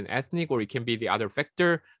Korean ethnic, or it can be the other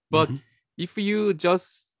factor. But Mm-hmm. if you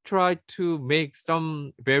just try to make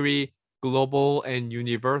some very global and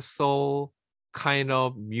universal kind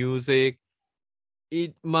of music,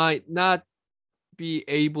 it might not be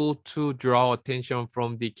able to draw attention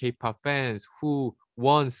from the K-pop fans who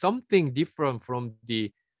want something different from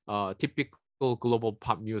the typical global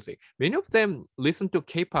pop music. Many of them listen to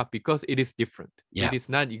K-pop because it is different. Yeah. It is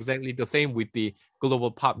not exactly the same with the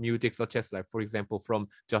global pop music, such as like, for example, from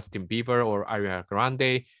Justin Bieber or Ariana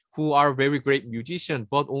Grande, who are very great musicians,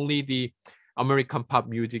 but only the American pop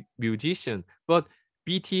music musician. But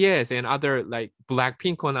BTS and other like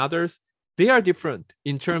Blackpink and others, they are different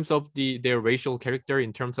in terms of their racial character,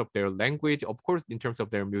 in terms of their language, of course, in terms of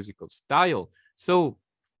their musical style. So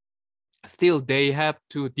still they have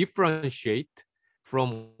to differentiate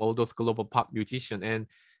from all those global pop musicians, and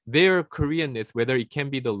their Koreanness, whether it can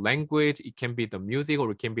be the language, it can be the music,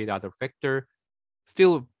 or it can be the other factor,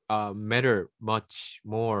 still matter much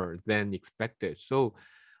more than expected. So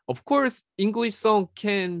of course, English song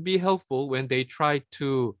can be helpful when they try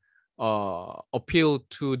to appeal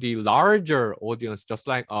to the larger audience, just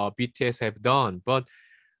like BTS have done. But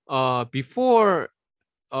before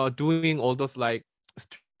doing all those like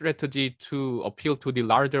strategy to appeal to the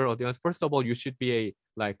larger audience, first of all, you should be a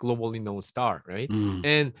like globally known star, right? Mm.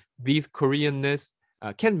 And these Koreanness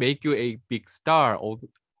can make you a big star.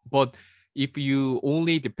 But if you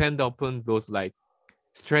only depend upon those like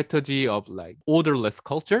strategy of like orderless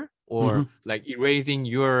culture, Mm-hmm. or like erasing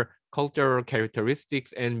your cultural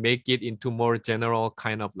characteristics and make it into more general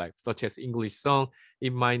kind of like such as English song,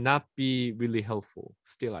 it might not be really helpful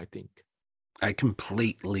still, I think. I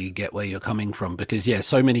completely get where you're coming from because yeah,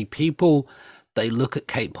 so many people they look at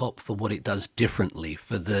K-pop for what it does differently,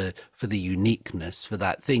 for the uniqueness, for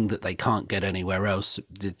that thing that they can't get anywhere else.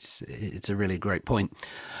 It's a really great point.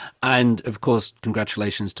 And of course,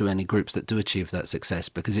 congratulations to any groups that do achieve that success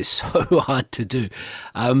because it's so hard to do.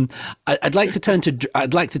 I'd like to turn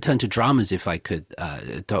to dramas if I could,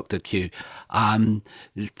 Dr. Q,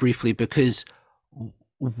 briefly because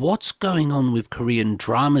what's going on with Korean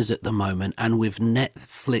dramas at the moment and with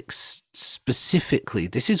Netflix specifically?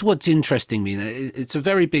 This is what's interesting me. It's a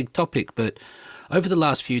very big topic, but over the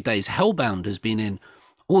last few days, Hellbound has been in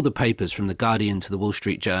all the papers from The Guardian to the Wall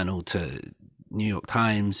Street Journal to New York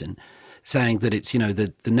Times, and saying that it's,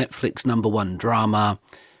 the Netflix #1 drama.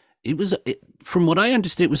 From what I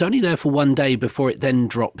understood, it was only there for one day before it then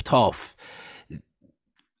dropped off.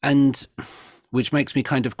 And which makes me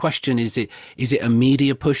kind of question, is it a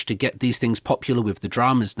media push to get these things popular with the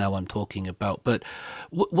dramas now I'm talking about? But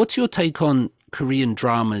what's your take on Korean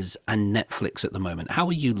dramas and Netflix at the moment? How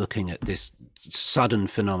are you looking at this sudden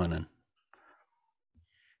phenomenon?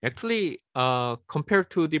 Actually, compared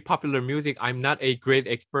to the popular music, I'm not a great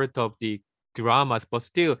expert of the dramas, but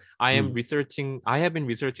still, I have been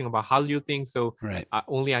researching about Hallyu things, so Right.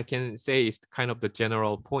 only I can say it's kind of the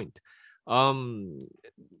general point. Um,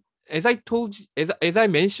 as I told you, as I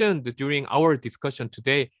mentioned during our discussion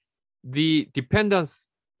today, the dependence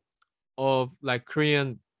of like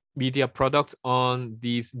Korean media products on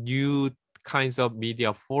these new kinds of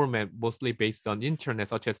media format, mostly based on internet,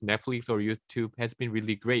 such as Netflix or YouTube, has been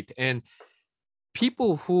really great. And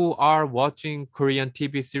people who are watching Korean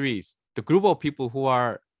TV series, the group of people who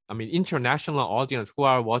are, I mean, international audience who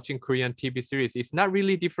are watching Korean TV series, is not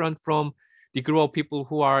really different from the group of people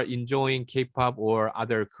who are enjoying K-pop or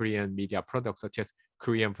other Korean media products, such as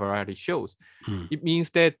Korean variety shows. It means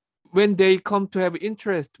that when they come to have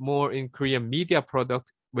interest more in Korean media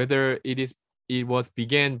products, whether it was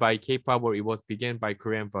began by K-pop or it was began by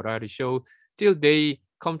Korean variety show, still they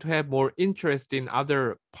come to have more interest in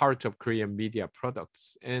other parts of Korean media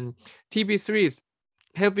products. And TV series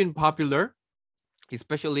have been popular,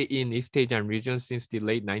 especially in East Asian regions since the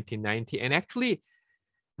late 1990s. And actually,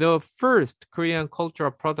 the first Korean cultural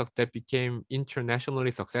product that became internationally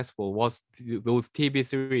successful was those TV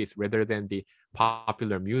series rather than the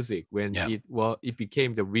popular music when it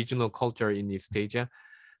became the regional culture in East Asia.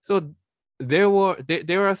 So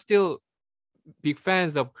there are still big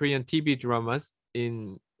fans of Korean TV dramas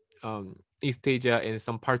in East Asia and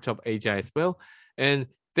some parts of Asia as well. And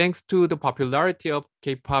thanks to the popularity of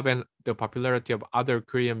K-pop and the popularity of other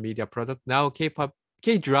Korean media products, now K-pop,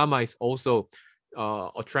 K-drama is also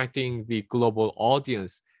attracting the global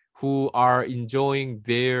audience who are enjoying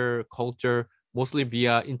their culture mostly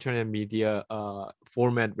via internet media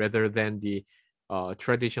format rather than the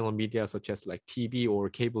traditional media such as like TV or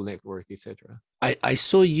cable network, etc. I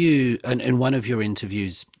saw you in one of your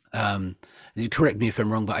interviews. You correct me if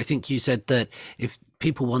I'm wrong, but I think you said that if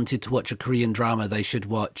people wanted to watch a Korean drama, they should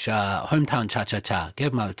watch Hometown Cha Cha Cha,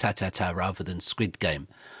 Gemal Cha Cha Cha, rather than Squid Game.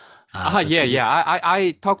 Yeah, Because yeah.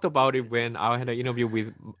 I talked about it when I had an interview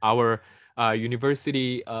with our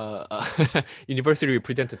university university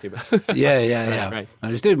representative. Right, yeah. right. I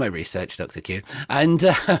was doing my research, Dr. Q, and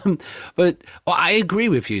but well, I agree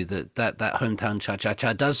with you that Hometown Cha Cha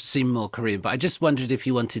Cha does seem more Korean. But I just wondered if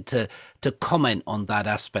you wanted to comment on that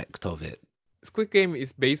aspect of it. Squid Game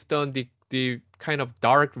is based on the kind of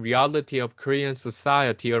dark reality of Korean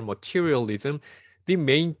society or materialism. The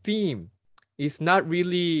main theme is not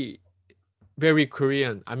really very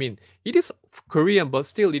Korean. I mean, it is Korean, but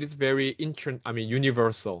still it is very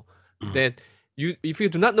universal. Mm, That you, if you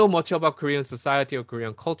do not know much about Korean society or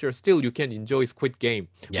Korean culture, still you can enjoy Squid Game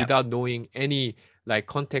yeah. without knowing any like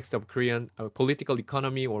context of Korean political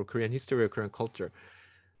economy or Korean history or Korean culture.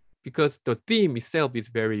 Because the theme itself is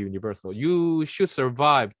very universal. You should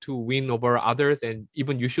survive to win over others, and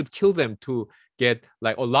even you should kill them to get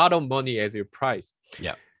like a lot of money as your prize.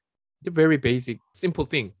 Yeah. It's a very basic, simple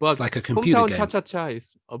thing. It's But like a computer Hometown Cha game. Cha Cha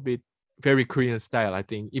is a bit very Korean style, I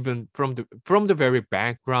think, even from the very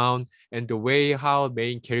background and the way how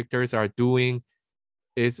main characters are doing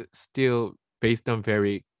is still based on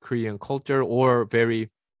very Korean culture or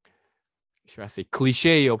very, should I say,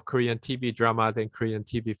 cliche of Korean TV dramas and Korean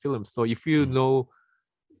TV films. So if you Mm. know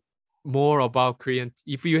more about Korean,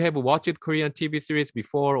 if you have watched Korean TV series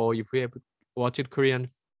before, or if you have watched Korean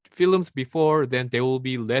films before, then there will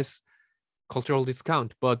be less cultural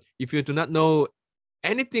discount. But if you do not know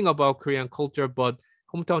anything about Korean culture, but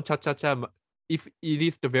Hometown Cha Cha Cha, if it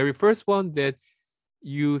is the very first one that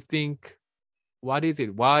you think, what is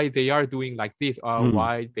it? Why they are doing like this, or Mm.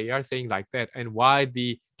 why they are saying like that, and why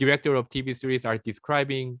the director of TV series are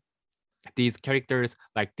describing these characters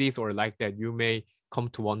like this or like that, you may come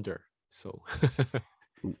to wonder. So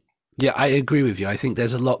Yeah, I agree with you. I think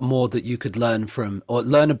there's a lot more that you could learn from or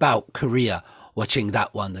learn about Korea watching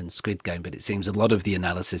that one than Squid Game, but it seems a lot of the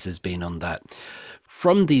analysis has been on that.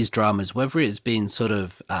 From these dramas, whether it's been sort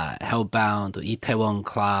of Hellbound or Itaewon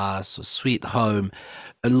Class or Sweet Home,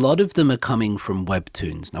 a lot of them are coming from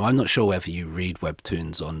webtoons. Now, I'm not sure whether you read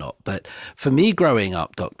webtoons or not, but for me growing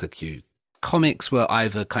up, Dr. Q, comics were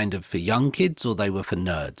either kind of for young kids or they were for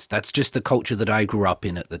nerds. That's just the culture that I grew up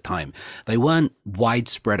in at the time. They weren't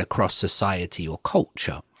widespread across society or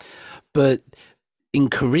culture. But in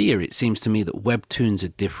Korea, it seems to me that webtoons are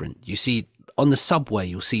different. You see, on the subway,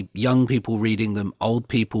 you'll see young people reading them, old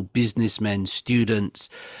people, businessmen, students.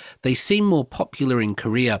 They seem more popular in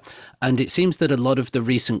Korea. And it seems that a lot of the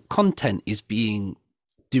recent content is being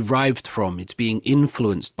derived from, it's being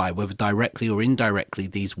influenced by, whether directly or indirectly,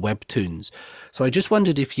 these webtoons. So I just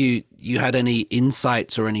wondered if you had any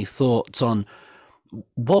insights or any thoughts on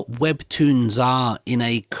what webtoons are in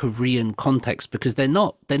a Korean context, because they're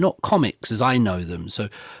not comics as I know them. So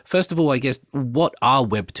first of all, I guess, what are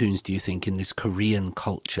webtoons, do you think, in this Korean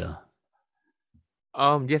culture?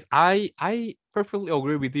 yes, I perfectly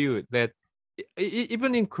agree with you that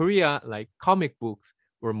even in Korea, like comic books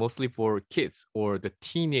were mostly for kids or the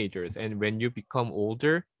teenagers. And when you became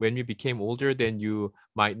older, then you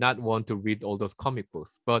might not want to read all those comic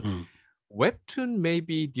books. But Mm, webtoon may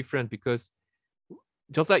be different because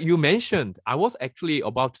just like you mentioned, I was actually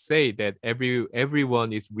about to say that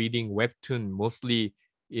everyone is reading webtoon mostly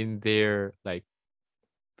in their like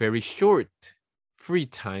very short free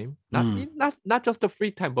time, mm, not just the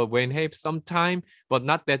free time, but when have some time but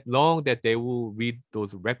not that long, that they will read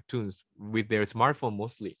those webtoons with their smartphone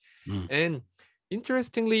mostly. mm, And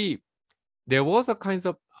interestingly, there was a kind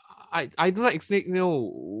of, I do not exactly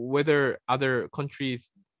know whether other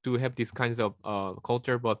countries do have these kinds of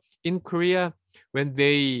culture, but in Korea, when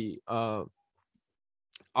they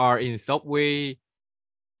are in subway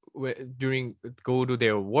during go to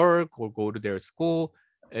their work or go to their school,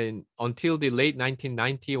 and until the late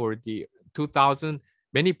 1990 or the 2000,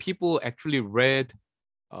 many people actually read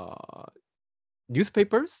uh,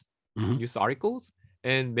 newspapers, mhm, news articles,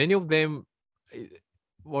 and many of them eh,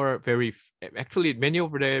 were actually many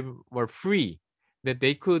of them were free, that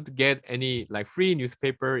they could get any like free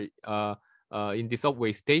newspaper in the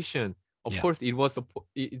subway station Of Yeah. course, it was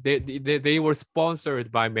they were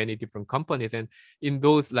sponsored by many different companies, and in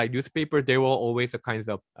those like newspaper, there were always a kinds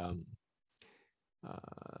of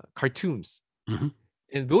cartoons. Hmm.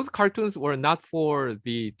 And those cartoons were not for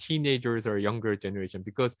the teenagers or younger generation,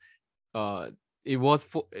 because uh, it was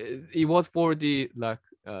for the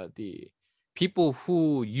people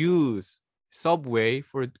who use subway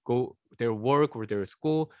for go their work or their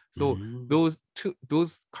school. So Mm.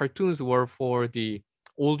 those cartoons were for the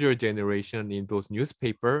older generation in those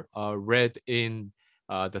newspaper read in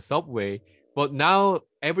the subway. But now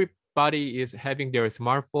everybody is having their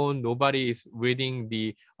smartphone. Nobody is reading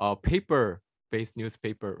the paper based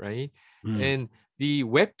newspaper, right? Mm. And the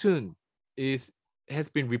webtoon is has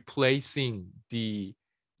been replacing the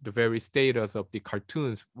very status of the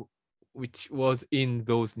cartoons, which was in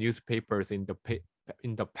those newspapers in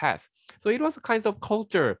the past. So it was a kind of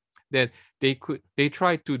culture that they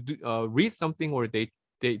try to read something, or they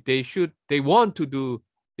want to do,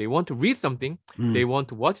 they want to read something, they Mm. want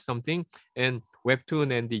to watch something. And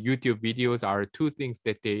webtoon and the YouTube videos are two things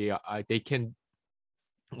that they can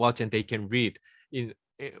watch and they can read in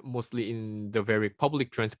mostly in the very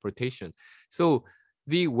public transportation. So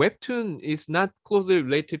the webtoon is not closely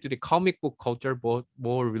related to the comic book culture, but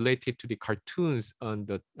more related to the cartoons and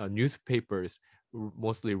the newspapers,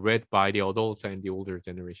 mostly read by the adults and the older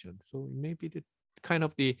generation. So maybe the kind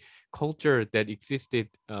of the culture that existed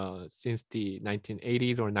since the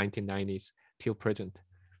 1980s or 1990s till present.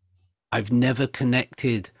 I've never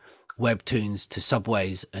connected webtoons to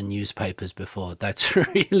subways and newspapers before. That's a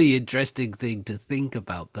really interesting thing to think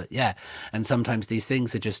about. But yeah, and sometimes these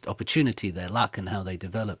things are just opportunity, their luck, and how they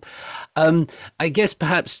develop. I guess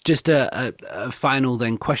perhaps just a final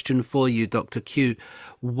then question for you, Dr. Q.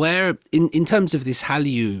 Where in terms of this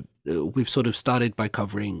Hallyu, we've sort of started by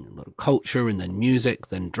covering a lot of culture and then music,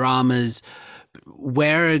 then dramas.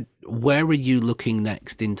 Where are you looking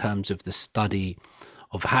next in terms of the study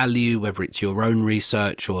of Hallyu, whether it's your own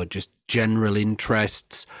research or just general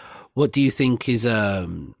interests? What do you think is a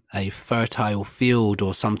fertile field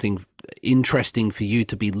or something interesting for you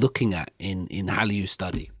to be looking at in Hallyu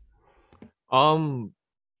study? Um,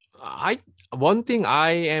 I One thing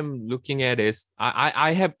I am looking at is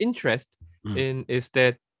I have interest Mm. in is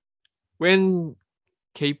that when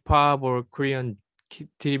K-pop or Korean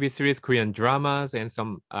TV series, Korean dramas, and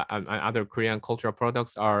some other Korean cultural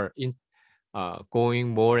products are in going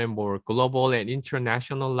more and more global and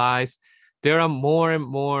internationalized, there are more and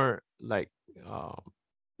more like uh,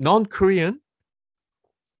 non-Korean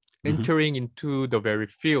Hmm. entering into the very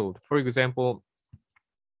field. For example,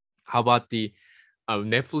 how about the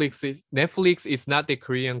Netflix is not a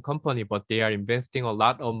Korean company, but they are investing a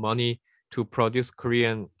lot of money to produce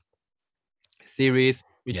Korean series,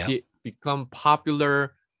 which Yeah. become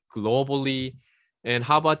popular globally. And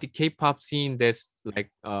how about the K-pop scene? That's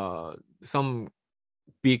like some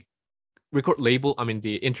big record label, I mean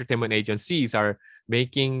the entertainment agencies are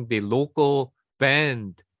making the local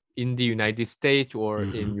band in the United States or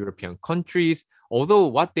Hmm. in European countries. Although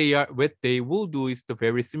what they will do is the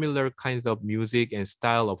very similar kinds of music and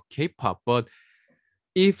style of K-pop. But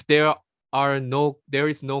if there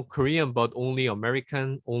is no Korean but only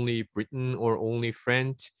American, only Britain, or only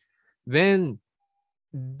French, then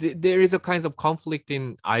there is a kind of conflict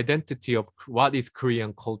in identity of what is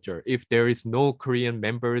Korean culture. If there is no Korean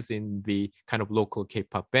members in the kind of local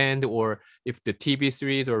K-pop band, or if the TV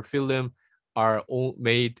series or film are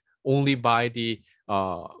made only by the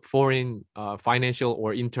foreign financial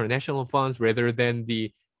or international funds rather than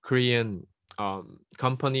the Korean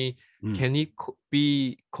company, Mm. can it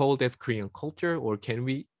be called as Korean culture, or can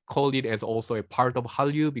we call it as also a part of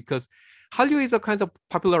Hallyu? Because Hallyu is a kind of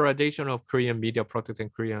popularization of Korean media products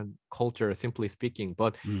and Korean culture, simply speaking.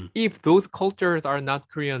 But Mm. if those cultures are not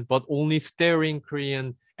Korean, but only starring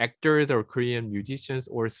Korean actors or Korean musicians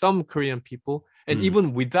or some Korean people, and Mm.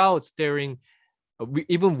 even without starring,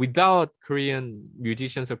 even without Korean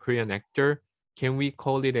musicians or Korean actor, can we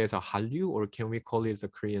call it as a Hallyu, or can we call it as a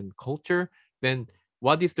Korean culture? Then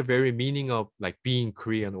what is the very meaning of like being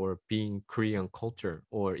Korean or being Korean culture,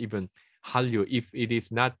 or even Hallyu, if it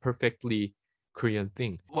is not perfectly Korean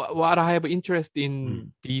thing? What I have interest Mm.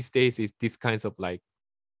 in these days is this kinds of like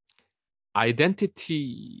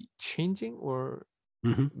identity changing, or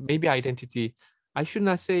Hmm. maybe identity. I should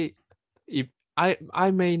not say, if I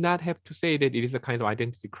may not have to say that it is a kind of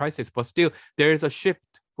identity crisis, but still there is a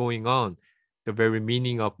shift going on. The very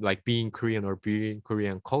meaning of like being Korean or being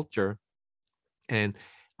Korean culture, and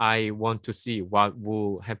I want to see what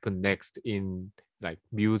will happen next in like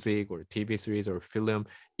music or TV series or film,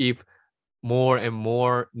 if more and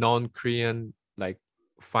more non-Korean like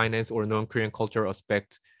finance or non-Korean culture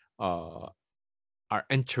aspects are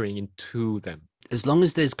entering into them. As long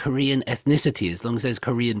as there's Korean ethnicity, as long as there's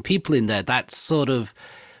Korean people in there, that's sort of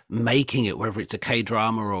making it, whether it's a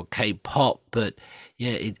K-drama or K-pop. But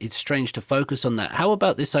yeah, it's strange to focus on that. How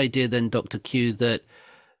about this idea then, Dr. Q, that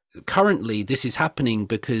currently this is happening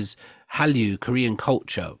because Hallyu, Korean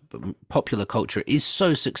culture, popular culture, is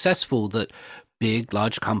so successful that big,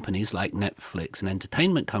 large companies like Netflix and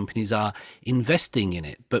entertainment companies are investing in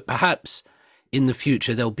it. But perhaps in the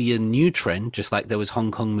future, there'll be a new trend, just like there was Hong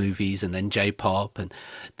Kong movies and then J-pop, and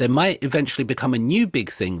there might eventually become a new big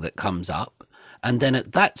thing that comes up. And then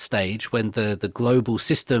at that stage, when the global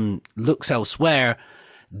system looks elsewhere,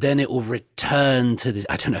 then it will return to this.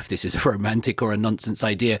 I don't know if this is a romantic or a nonsense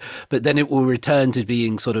idea, but then it will return to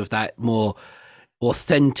being sort of that more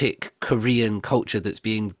authentic Korean culture that's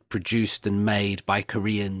being produced and made by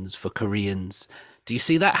Koreans for Koreans. Do you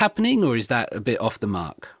see that happening, or is that a bit off the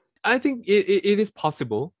mark? I think it is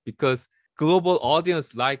possible because global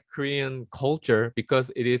audience like Korean culture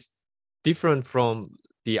because it is different from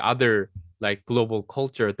the other like global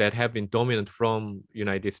culture that have been dominant from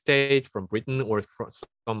United States, from Britain, or from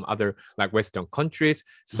some other like Western countries.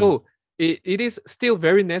 So it is still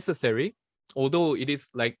very necessary, although it is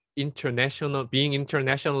like international, being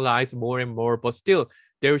internationalized more and more, but still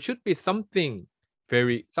there should be something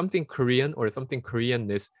Korean or something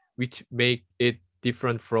Koreanness which make it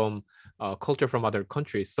different from culture from other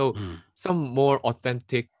countries. So some more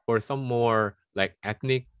authentic or some more like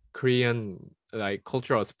ethnic Korean like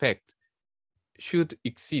cultural aspect should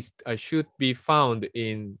exist, should be found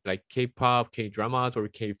in like K-pop, K-dramas, or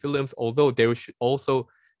K-films, although there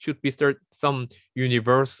should be some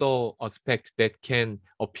universal aspect that can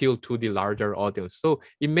appeal to the larger audience. So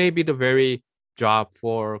it may be the very job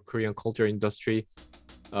for Korean culture industry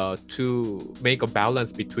to make a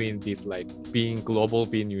balance between this like being global,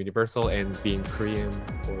 being universal, and being Korean,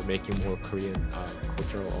 or making more Korean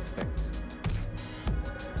cultural aspects.